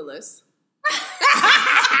 You have a list?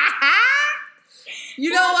 You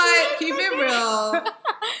know what? Keep it real.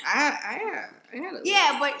 I had a list.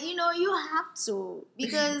 Yeah, but you have to,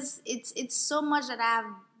 because it's so much that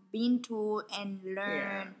I've been through and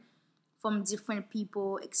learned from different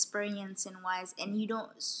people, experiencing wise, and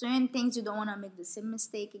certain things you don't want to make the same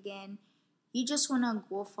mistake again. You just want to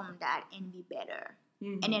go from that and be better.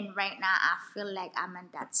 And then right now, I feel like I'm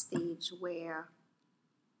at that stage where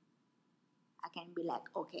I can be like,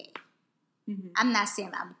 okay, I'm not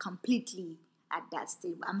saying I'm completely at that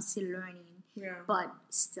stage, but I'm still learning. Yeah. But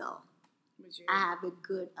still, I have a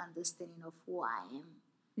good understanding of who I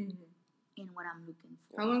am and what I'm looking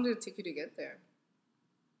for. How long did it take you to get there?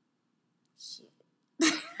 Shit.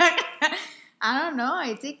 I don't know.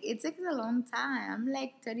 It takes a long time. I'm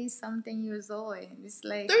like 30-something years old. And it's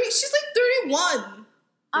like... She's like 31. 32.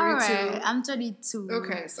 All right. I'm 32.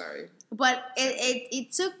 Okay, sorry. But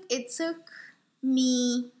it took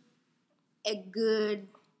me a good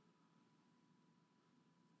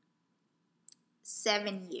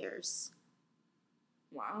 7 years.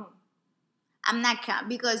 Wow. I'm not count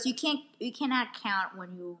because you cannot count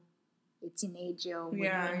when you're a teenager.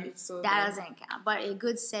 That doesn't count. But a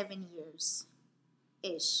good 7 years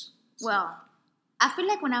ish. Well, I feel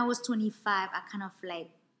like when I was 25, I kind of like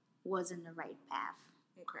was in the right path.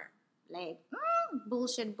 Okay. Like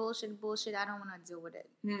bullshit. I don't want to deal with it.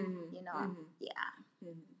 Yeah.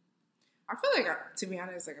 I feel like, to be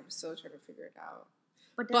honest, like I'm still trying to figure it out.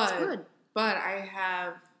 But that's good. But I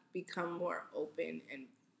have become more open and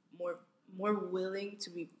more willing to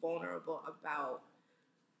be vulnerable about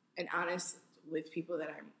and honest with people that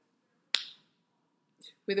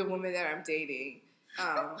with a woman that I'm dating.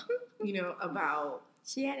 About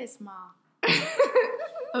she had a smile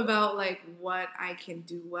about like what I can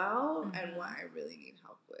do well and what I really need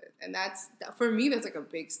help with, and for me that's like a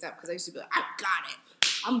big step because I used to be like, I got it.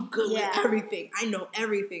 I'm good with everything. I know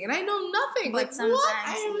everything. And I know nothing. But like, sometimes,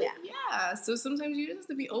 what? So sometimes you just have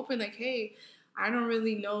to be open. Like, hey, I don't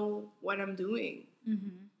really know what I'm doing.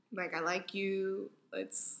 Like, I like you.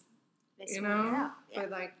 Let's work it out.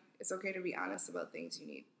 But, like, it's okay to be honest about things you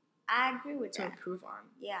need. I agree with to that. improve on.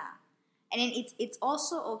 Yeah. And then it's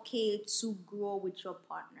also okay to grow with your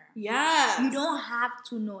partner. Yes. You don't have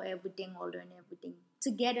to know everything or learn everything.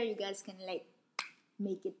 Together, you guys can like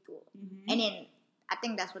make it through. And then I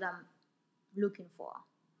think that's what I'm looking for.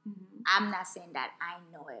 I'm not saying that I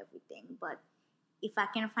know everything, but if I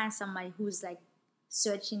can find somebody who's like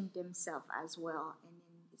searching themselves as well, and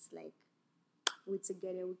then it's like we're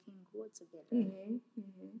together, we can grow together. And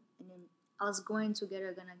then us going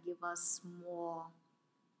together gonna give us more,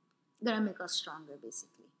 gonna make us stronger,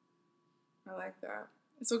 basically. I like that.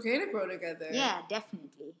 It's okay to grow together. Yeah,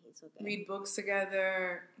 definitely. It's okay. Read books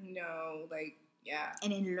together, you know, like, yeah.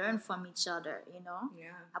 And then learn from each other, you know?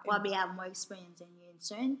 Yeah. I probably have more experience than you in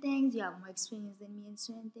certain things. You have more experience than me in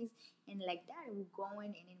certain things. And like that, we're going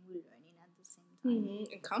and then we're learning at the same time.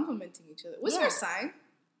 And complimenting each other. What's your sign?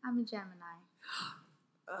 I'm a Gemini.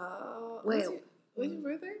 What's your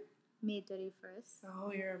birthday? May 31st.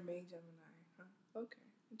 Oh, you're a May Gemini. Huh? Okay.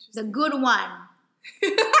 The good one.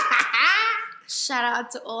 Shout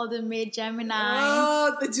out to all the May Geminis.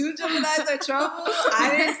 Oh, the June Geminis are trouble.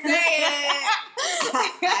 I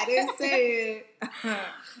didn't say it.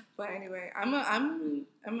 But anyway, I'm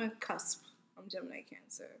a cusp. I'm Gemini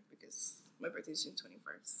Cancer because my birthday's June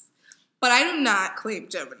 21st. But I do not claim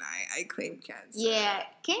Gemini. I claim Cancer. Yeah,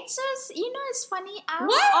 Cancers. You know, it's funny. I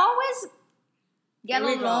What? always get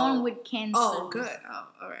along with Cancers. Oh, good. Oh,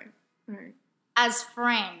 all right. As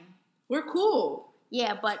friend. We're cool.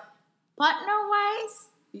 Yeah, but partner-wise,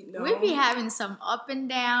 we be having some up and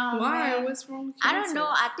down. Why? Man. What's wrong with Cancer? I don't know.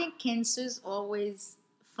 I think Cancers always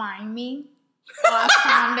find me. Or I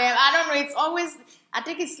find them. I don't know. It's always, I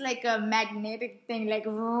think it's like a magnetic thing. Like,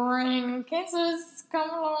 ring. Cancers, come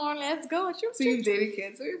along. Let's go. So you've dated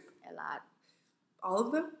Cancers? A lot. All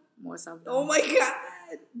of them? Most of them. Oh my God.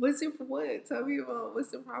 What's your what? Tell me about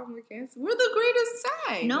what's the problem with Cancer. We're the greatest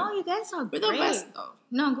sign. No, you guys are great. We're the best. Oh.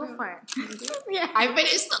 No, go for it. Yeah, I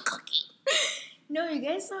finished the cookie. No, you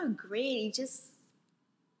guys are great. It just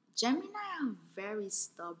Gemini are very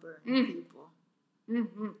stubborn people. Do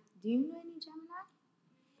you know any Gemini?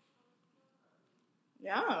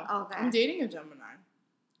 Yeah. Okay. I'm dating a Gemini.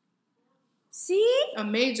 See? A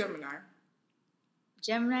May Gemini.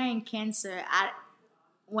 Gemini and Cancer.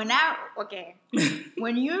 When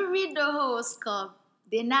you read the horoscope,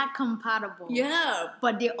 they're not compatible. Yeah.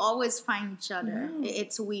 But they always find each other.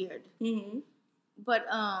 It's weird. But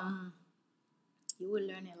you will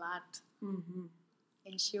learn a lot.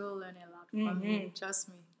 And she will learn a lot from you. Trust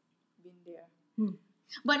me. Been there.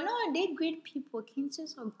 But no, they're great people.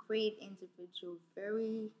 Cancers are great individuals.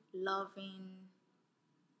 Very loving,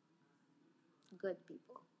 good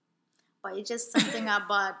people. But it's just something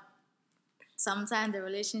about sometimes the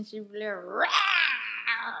relationship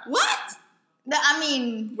What?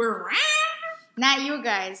 We're not you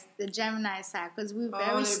guys, the Gemini side, because we're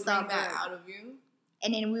very stubborn. Bring that out of you.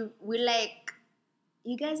 And then we like,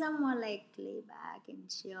 you guys are more like laid back and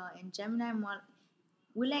chill, and Gemini more,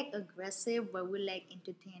 we like aggressive, but we like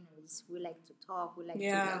entertainers. We like to talk. We like to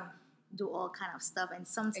like, do all kind of stuff, and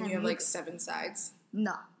sometimes you have like 7 sides.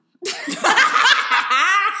 No.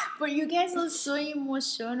 But you guys are so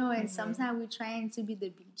emotional, and sometimes we're trying to be the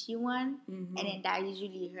beachy one, and then that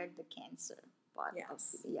usually hurt the Cancer part.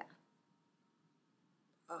 Yes. Yeah.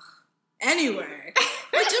 Ugh. Anyway,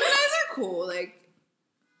 but Geminis are cool. Like,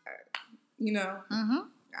 you know.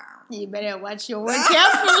 You better watch your word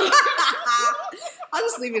carefully. I'll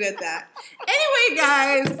just leave it at that. Anyway,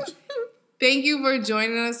 guys. Thank you for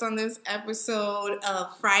joining us on this episode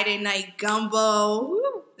of Friday Night Gumbo.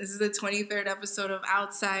 Woo. This is the 23rd episode of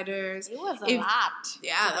Outsiders. It was a lot.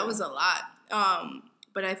 Yeah, that was a lot.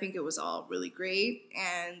 But I think it was all really great.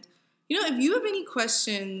 And, you know, if you have any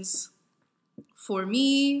questions for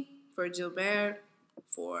me, for Gilbert,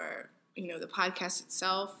 for, you know, the podcast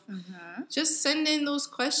itself, just send in those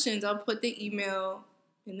questions. I'll put the email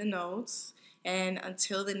in the notes. And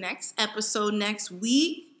until the next episode next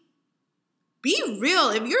week, be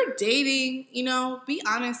real. If you're dating, you know, be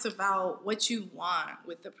honest about what you want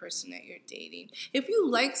with the person that you're dating. If you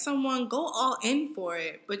like someone, go all in for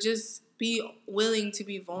it, but just be willing to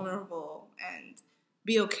be vulnerable and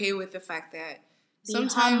be okay with the fact that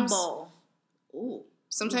sometimes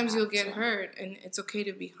you'll get hurt, and it's okay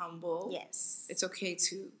to be humble. Yes. It's okay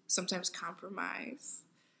to sometimes compromise.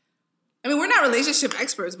 I mean, we're not relationship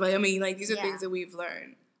experts, but I mean, like, these are things that we've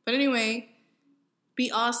learned. But anyway,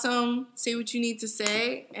 be awesome, say what you need to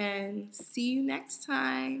say, and see you next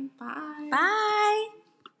time. Bye.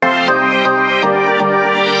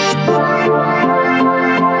 Bye.